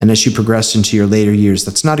mass. Yep. And as you progress into your later years,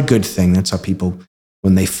 that's not a good thing. That's how people,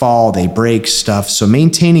 when they fall, they break stuff. So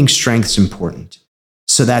maintaining strength is important.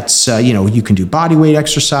 So that's, you can do body weight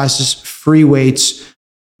exercises, free weights,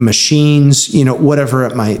 machines, whatever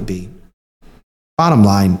it might be. Bottom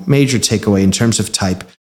line, major takeaway in terms of type,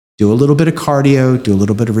 do a little bit of cardio, do a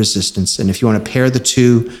little bit of resistance. And if you want to pair the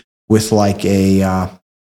two with like a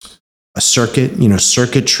circuit,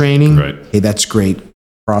 circuit training, right, hey, that's great.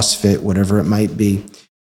 CrossFit, whatever it might be.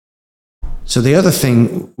 So the other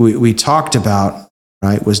thing we talked about,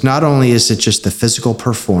 right, was not only is it just the physical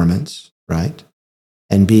performance, right,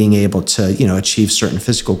 and being able to, achieve certain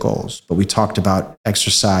physical goals, but we talked about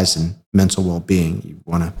exercise and mental well-being. You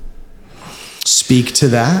want to speak to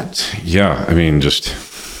that? Yeah, I mean,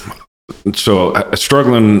 so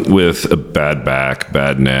struggling with a bad back,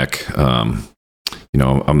 bad neck. I'm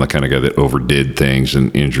the kind of guy that overdid things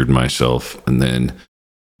and injured myself. And then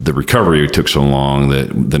the recovery took so long that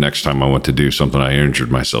the next time I went to do something, I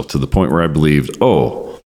injured myself to the point where I believed,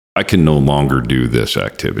 I can no longer do this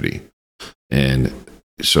activity. And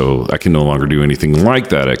so I can no longer do anything like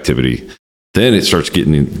that activity. Then it starts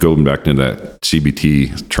going back into that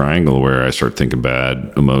CBT triangle where I start thinking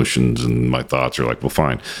bad emotions, and my thoughts are like, well,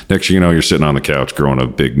 fine. Next thing you know, you're sitting on the couch growing a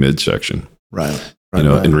big midsection. Right.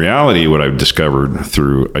 In reality, what I've discovered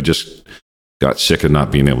I just got sick of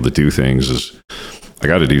not being able to do things is I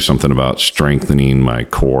got to do something about strengthening my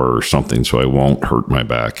core or something so I won't hurt my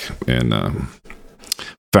back. And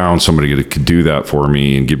found somebody that could do that for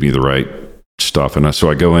me and give me the right stuff. And so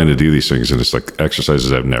I go in to do these things, and it's like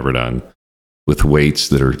exercises I've never done with weights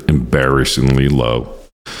that are embarrassingly low.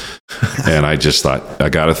 And I just thought, I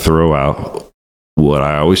got to throw out what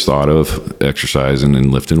I always thought of exercising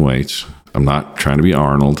and lifting weights. I'm not trying to be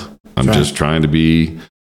Arnold. I'm just trying to be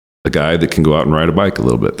a guy that can go out and ride a bike a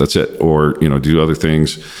little bit. That's it. Or, do other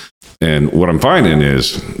things. And what I'm finding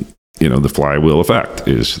is, the flywheel effect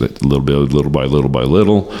is that little by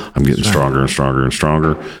little, I'm getting stronger and stronger and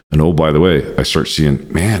stronger. And oh, by the way, I start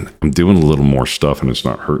seeing, man, I'm doing a little more stuff and it's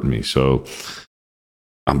not hurting me. So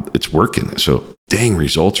it's working. So dang,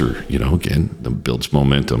 results are, again, that builds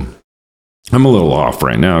momentum. I'm a little off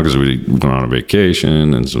right now because we went on a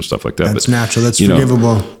vacation and some stuff like that. That's natural. That's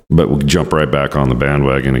forgivable. But we'll jump right back on the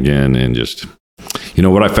bandwagon again and just,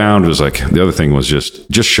 what I found was like, the other thing was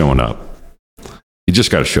just showing up. You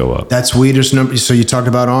just got to show up. That's Weider's number. So you talked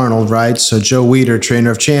about Arnold, right? So Joe Weider,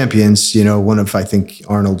 trainer of champions, one of, I think,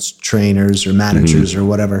 Arnold's trainers or managers or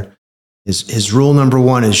whatever, his rule number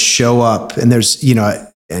one is show up. And there's,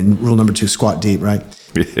 and rule number two, squat deep, right?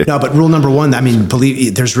 No, but rule number one,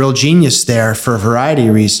 believe there's real genius there for a variety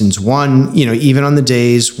of reasons. One, even on the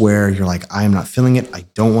days where you're like, I am not feeling it, I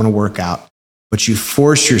don't want to work out, but you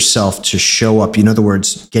force yourself to show up. In other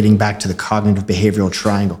words, getting back to the cognitive behavioral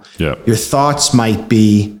triangle. Yeah. Your thoughts might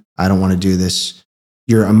be, I don't want to do this.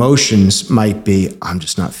 Your emotions might be, I'm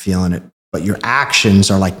just not feeling it. But your actions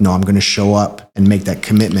are like, no, I'm going to show up and make that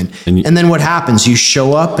commitment. And then what happens? You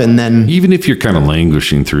show up and then... Even if you're kind of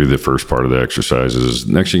languishing through the first part of the exercises,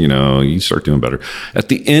 next thing you know, you start doing better. At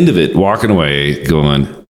the end of it, walking away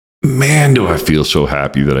going, man, do I feel so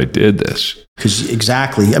happy that I did this. Because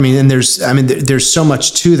exactly. There's so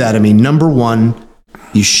much to that. Number one,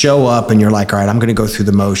 you show up and you're like, all right, I'm going to go through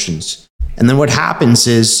the motions. And then what happens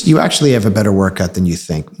is you actually have a better workout than you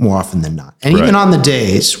think more often than not. And even on the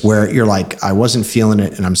days where you're like, I wasn't feeling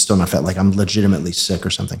it and I'm still not felt like I'm legitimately sick or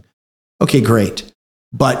something. Okay, great.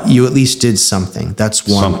 But you at least did something. That's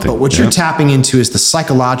one. But what you're tapping into is the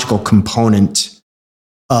psychological component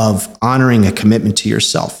of honoring a commitment to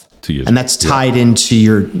yourself. And that's tied into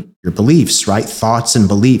your beliefs, right? Thoughts and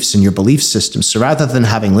beliefs and your belief system. So rather than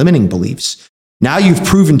having limiting beliefs, now you've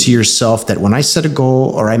proven to yourself that when I set a goal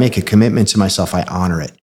or I make a commitment to myself, I honor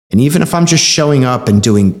it. And even if I'm just showing up and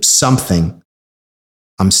doing something,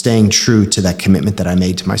 I'm staying true to that commitment that I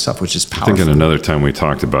made to myself, which is powerful. I think in another time we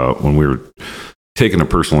talked about when we were taking a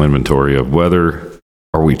personal inventory of whether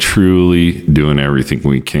are we truly doing everything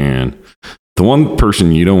we can. The one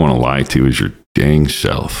person you don't want to lie to is your dang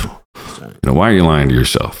self. Why are you lying to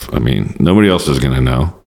yourself? Nobody else is going to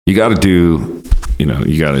know. You got to do, you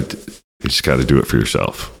just got to do it for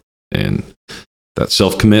yourself. And that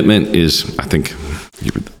self-commitment is, I think,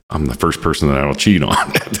 I'm the first person that I will cheat on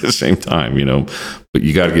at the same time, but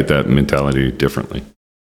you got to get that mentality differently.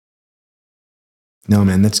 No,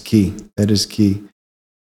 man, that's key. That is key.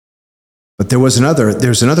 But there's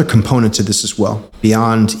another component to this as well,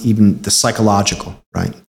 beyond even the psychological,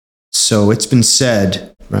 right? So it's been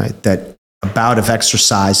said, right, that a bout of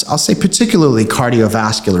exercise, I'll say particularly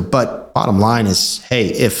cardiovascular, but bottom line is, hey,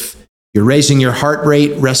 if you're raising your heart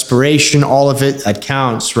rate, respiration, all of it, that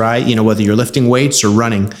counts, right? Whether you're lifting weights or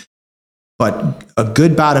running. But a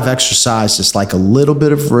good bout of exercise is like a little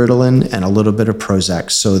bit of Ritalin and a little bit of Prozac,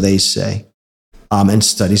 so they say. And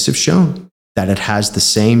studies have shown that it has the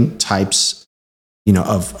same types,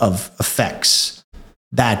 of effects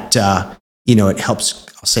that, it helps,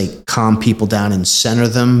 I'll say, calm people down and center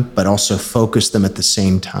them, but also focus them at the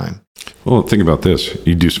same time. Well, think about this.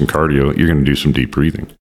 You do some cardio, you're going to do some deep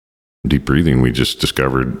breathing. Deep breathing, we just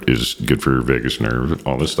discovered, is good for your vagus nerve,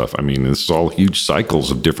 all this stuff. This is all huge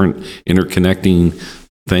cycles of different interconnecting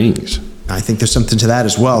things. I think there's something to that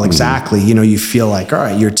as well. Exactly. You feel like, all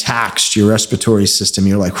right, you're taxed, your respiratory system,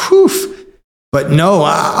 you're like, whew. But no,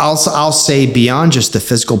 I'll say beyond just the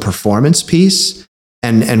physical performance piece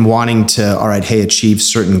and wanting to, all right, hey, achieve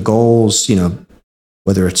certain goals,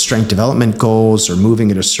 whether it's strength development goals or moving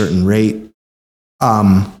at a certain rate.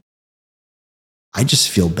 I just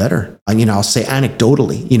feel better. I'll say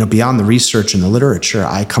anecdotally, beyond the research and the literature,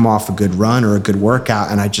 I come off a good run or a good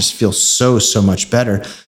workout and I just feel so, so much better.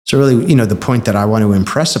 So really, the point that I want to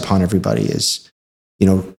impress upon everybody is,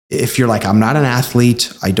 if you're like, I'm not an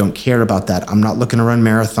athlete, I don't care about that. I'm not looking to run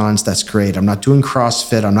marathons. That's great. I'm not doing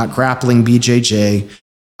CrossFit. I'm not grappling BJJ.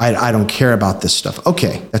 I don't care about this stuff.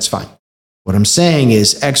 Okay, that's fine. What I'm saying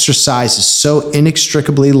is exercise is so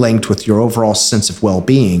inextricably linked with your overall sense of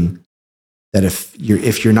well-being that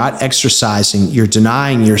if you're not exercising, you're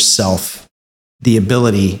denying yourself the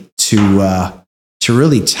ability to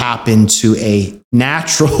really tap into a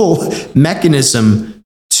natural mechanism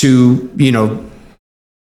to,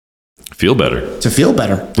 feel better. To feel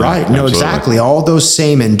better, right? Yeah, no, exactly. All those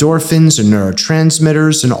same endorphins and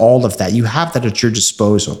neurotransmitters and all of that, you have that at your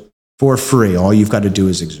disposal for free. All you've got to do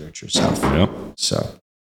is exert yourself. Yep.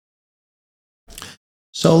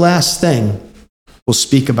 So last thing we'll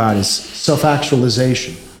speak about is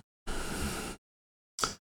self-actualization.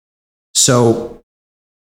 So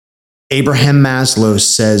Abraham Maslow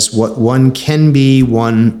says, what one can be,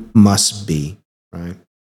 one must be, right?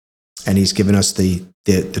 And he's given us the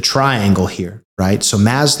triangle here, right? So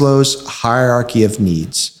Maslow's hierarchy of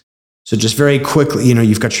needs. So just very quickly,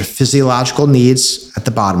 you've got your physiological needs at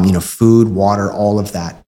the bottom, food, water, all of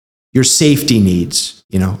that. Your safety needs,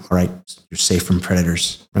 all right, you're safe from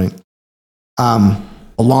predators, right?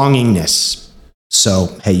 Belongingness. So,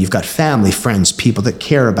 hey, you've got family, friends, people that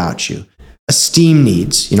care about you. Esteem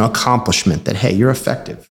needs, accomplishment that, hey, you're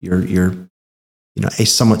effective. You're a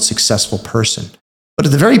somewhat successful person. But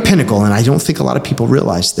at the very pinnacle, and I don't think a lot of people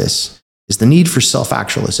realize this, is the need for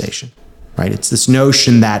self-actualization, right? It's this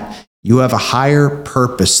notion that you have a higher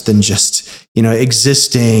purpose than just,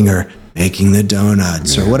 existing or making the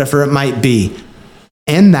donuts or whatever it might be.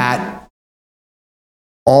 And that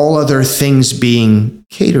all other things being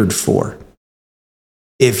catered for.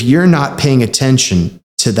 If you're not paying attention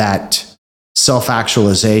to that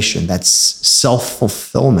self-actualization, that's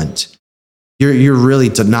self-fulfillment, you're really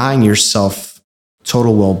denying yourself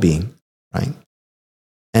total well-being, right?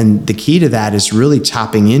 And the key to that is really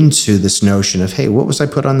tapping into this notion of, hey, what was I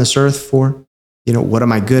put on this earth for? What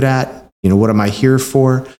am I good at? What am I here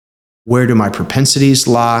for? Where do my propensities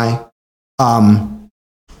lie? And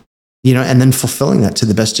then fulfilling that to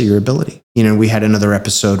the best of your ability. We had another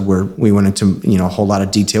episode where we went into, a whole lot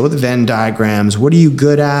of detail with the Venn diagrams. What are you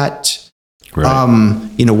good at? Right.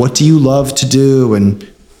 What do you love to do? And,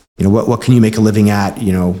 what can you make a living at?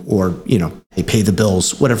 Or, hey, pay the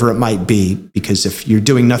bills, whatever it might be. Because if you're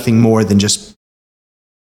doing nothing more than just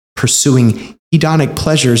pursuing hedonic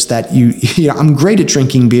pleasures that I'm great at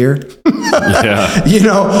drinking beer. Yeah.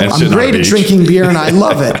 I'm great at drinking beer and I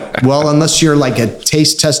love it. Well, unless you're like a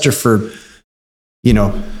taste tester for,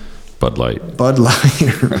 Bud Light or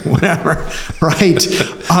whatever, right?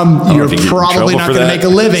 You're probably not going to make a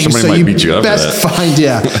living. Somebody So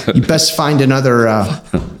you best find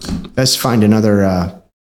another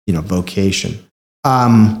vocation.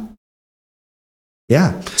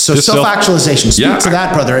 So just self-actualization. Speak to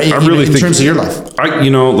that, brother. In terms of your life, like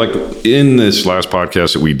in this last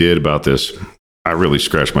podcast that we did about this, I really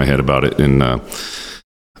scratched my head about it, and I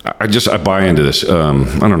buy into this. I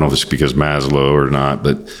don't know if it's because Maslow or not,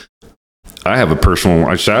 but I have a personal.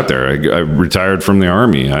 I sat there. I retired from the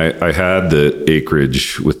Army. I had the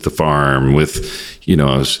acreage with the farm, with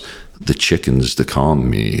the chickens to calm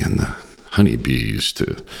me and the honeybees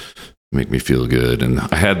to make me feel good. And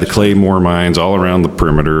I had the Claymore mines all around the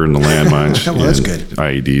perimeter and the landmines. Well, that's good.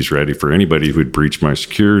 IEDs ready for anybody who would breach my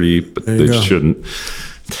security, but they shouldn't.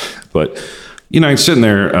 But, I'm sitting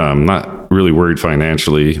there, not really worried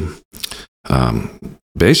financially.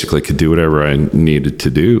 Basically could do whatever I needed to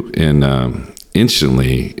do, and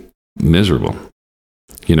instantly miserable.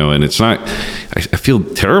 And it's not, I feel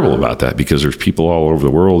terrible about that because there's people all over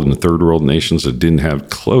the world in the third world nations that didn't have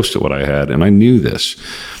close to what I had. And I knew this.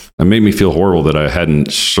 It made me feel horrible that I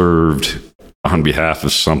hadn't served on behalf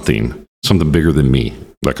of something bigger than me,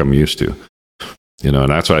 like I'm used to. And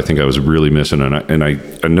that's what I think I was really missing. And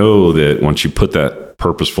I know that once you put that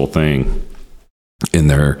purposeful thing in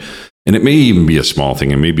there, and it may even be a small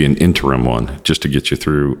thing, it may be an interim one just to get you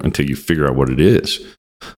through until you figure out what it is.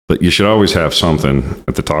 But you should always have something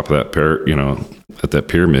at the top of that at that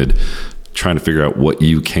pyramid, trying to figure out what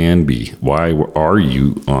you can be. Why are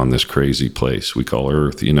you on this crazy place we call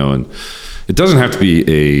Earth? And it doesn't have to be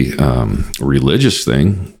a religious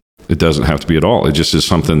thing. It doesn't have to be at all. It just is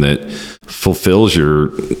something that fulfills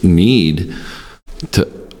your need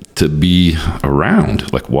to be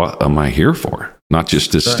around. Like, what am I here for? Not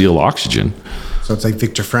just to steal oxygen. So it's like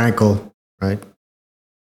Viktor Frankl, right?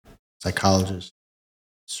 Psychologist.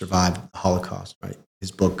 survived the Holocaust, right?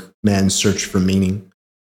 His book, Man's Search for Meaning.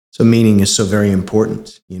 So meaning is so very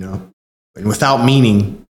important, and without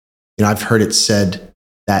meaning, I've heard it said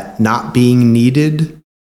that not being needed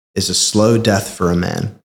is a slow death for a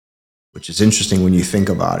man, which is interesting when you think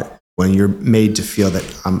about it. When you're made to feel that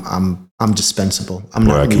I'm dispensable, I'm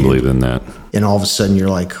not needed. I can believe in that. And all of a sudden you're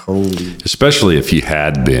like, holy. Especially if you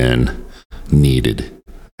had been needed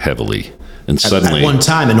heavily. And suddenly, at one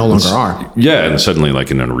time, and no longer are. Yeah, and suddenly, like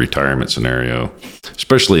in a retirement scenario,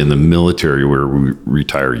 especially in the military where we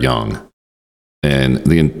retire young, and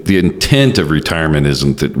the intent of retirement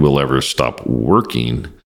isn't that we'll ever stop working.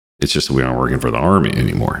 It's just that we aren't working for the Army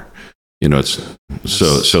anymore. It's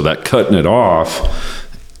so that cutting it off.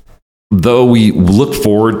 Though we look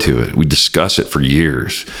forward to it, we discuss it for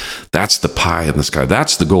years. That's the pie in the sky.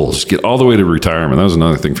 That's the goal, is get all the way to retirement. That was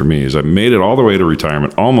another thing for me, is I made it all the way to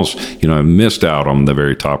retirement. Almost, I missed out on the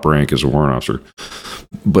very top rank as a warrant officer.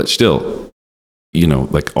 But still,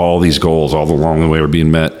 like all these goals all along the way were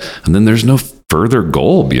being met. And then there's no further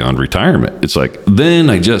goal beyond retirement. It's like, then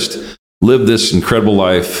I just live this incredible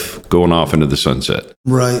life going off into the sunset.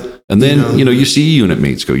 Right. And then, you see unit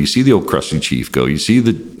mates go, you see the old crusty chief go, you see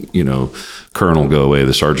the, colonel go away,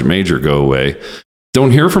 the sergeant major go away.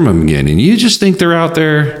 Don't hear from them again. And you just think they're out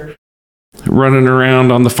there running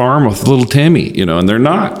around on the farm with little Timmy, and they're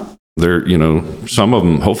not. They're, some of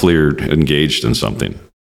them hopefully are engaged in something.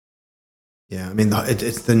 Yeah. I mean,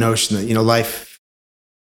 it's the notion that, life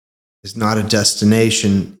is not a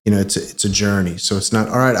destination, it's a journey. So it's not,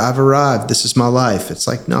 all right, I've arrived, this is my life. It's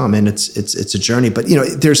like, no, man, it's a journey. But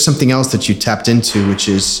there's something else that you tapped into, which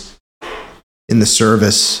is in the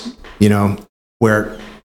service, where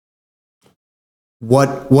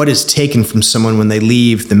what is taken from someone when they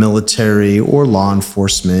leave the military or law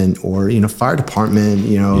enforcement or fire department,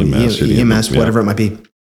 EMS, whatever it might be.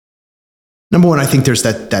 Number one, I think there's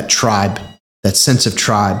that tribe. That sense of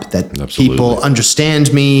tribe, that Absolutely. People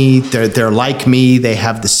understand me, they're like me, they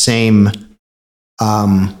have the same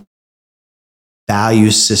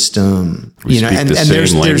value system. We speak the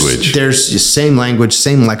same language. There's the same language,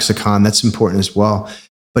 same lexicon. That's important as well.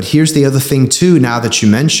 But here's the other thing too. Now that you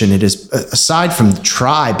mention it, is aside from the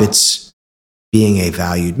tribe, it's being a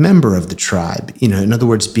valued member of the tribe. In other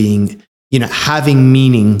words, being having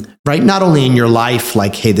meaning, right? Not only in your life,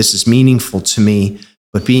 like, hey, this is meaningful to me,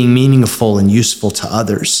 but being meaningful and useful to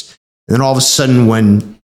others. And then all of a sudden,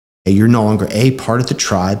 when you're no longer A, part of the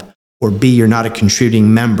tribe, or B, you're not a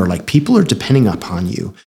contributing member, like people are depending upon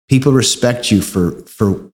you. People respect you for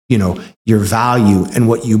your value and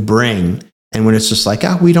what you bring. And when it's just like,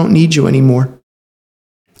 we don't need you anymore.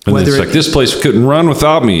 And it's like, this place couldn't run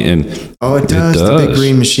without me. And it does. The big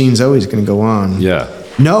green machine's always going to go on. Yeah.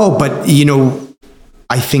 No, but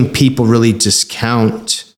I think people really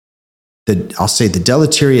discount the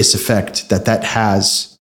deleterious effect that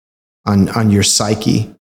has on your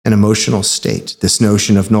psyche and emotional state. This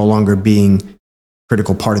notion of no longer being a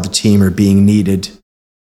critical part of the team or being needed.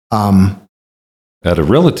 At a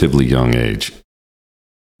relatively young age.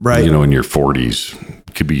 Right. In your 40s,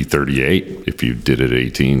 could be 38 if you did it at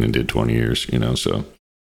 18 and did 20 years, so.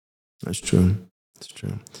 That's true.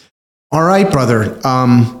 All right, brother.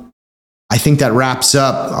 I think that wraps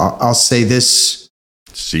up. I'll say this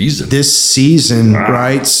season, wow.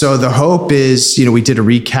 Right? So the hope is, we did a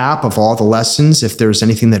recap of all the lessons. If there's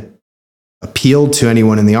anything that appealed to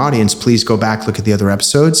anyone in the audience, please go back, look at the other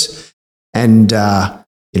episodes. And,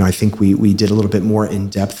 I think we did a little bit more in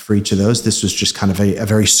depth for each of those. This was just kind of a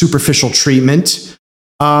very superficial treatment.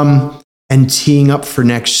 And teeing up for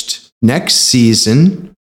next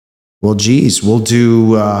season, well, geez, we'll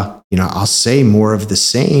do, I'll say more of the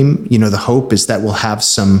same. The hope is that we'll have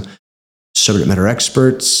some subject matter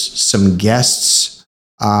experts, some guests.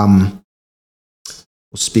 We'll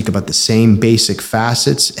speak about the same basic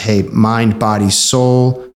facets. Hey, mind, body,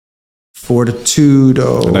 soul,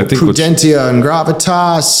 fortitudo, prudentia, and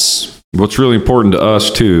gravitas. What's really important to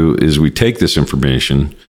us, too, is we take this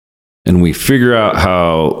information and we figure out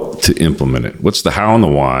how to implement it. What's the how and the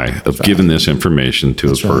why of giving this information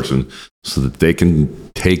to a person so that they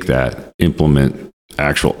can take that, implement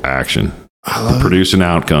actual action, and produce an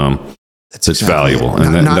outcome that's valuable.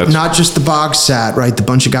 And not just the bog sat, right? The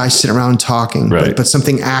bunch of guys sitting around talking, right. but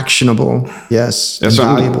something actionable. Yes. That's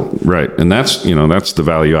valuable. Right. And that's the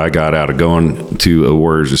value I got out of going to a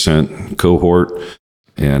Warriors Ascent cohort.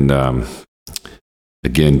 And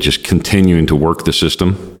again, just continuing to work the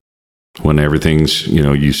system when everything's,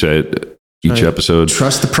 you said each episode.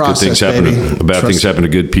 Trust the process, things happen to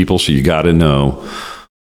good people. So you got to know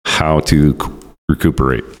how to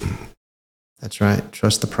recuperate. That's right.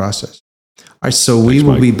 Trust the process. All right, so we Thanks,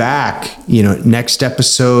 will Mike. be back, next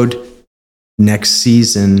episode, next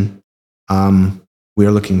season. We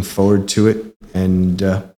are looking forward to it. And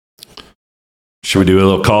Should we do a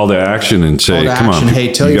little call to action and say, call to come action. on.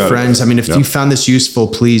 Hey, tell you your got it." friends. I mean, if Yep. you found this useful,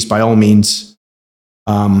 please, by all means,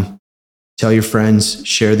 tell your friends,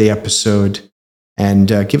 share the episode, and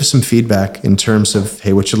give us some feedback in terms of,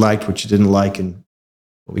 hey, what you liked, what you didn't like, and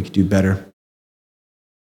what we could do better.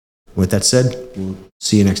 With that said, we'll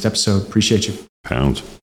see you next episode. Appreciate you. Pounds.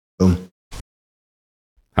 Boom.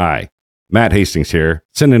 Hi, Matt Hastings here,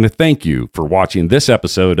 sending a thank you for watching this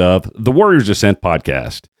episode of the Warriors Ascent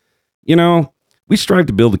podcast. We strive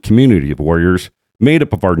to build a community of warriors made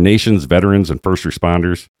up of our nation's veterans and first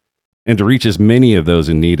responders. And to reach as many of those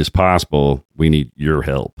in need as possible, we need your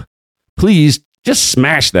help. Please just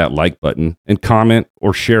smash that like button and comment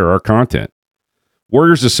or share our content.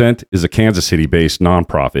 Warriors Ascent is a Kansas City-based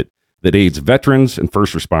nonprofit that aids veterans and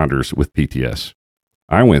first responders with PTS.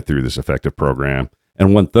 I went through this effective program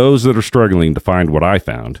and want those that are struggling to find what I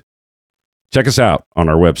found. Check us out on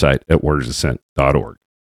our website at warriorsascent.org.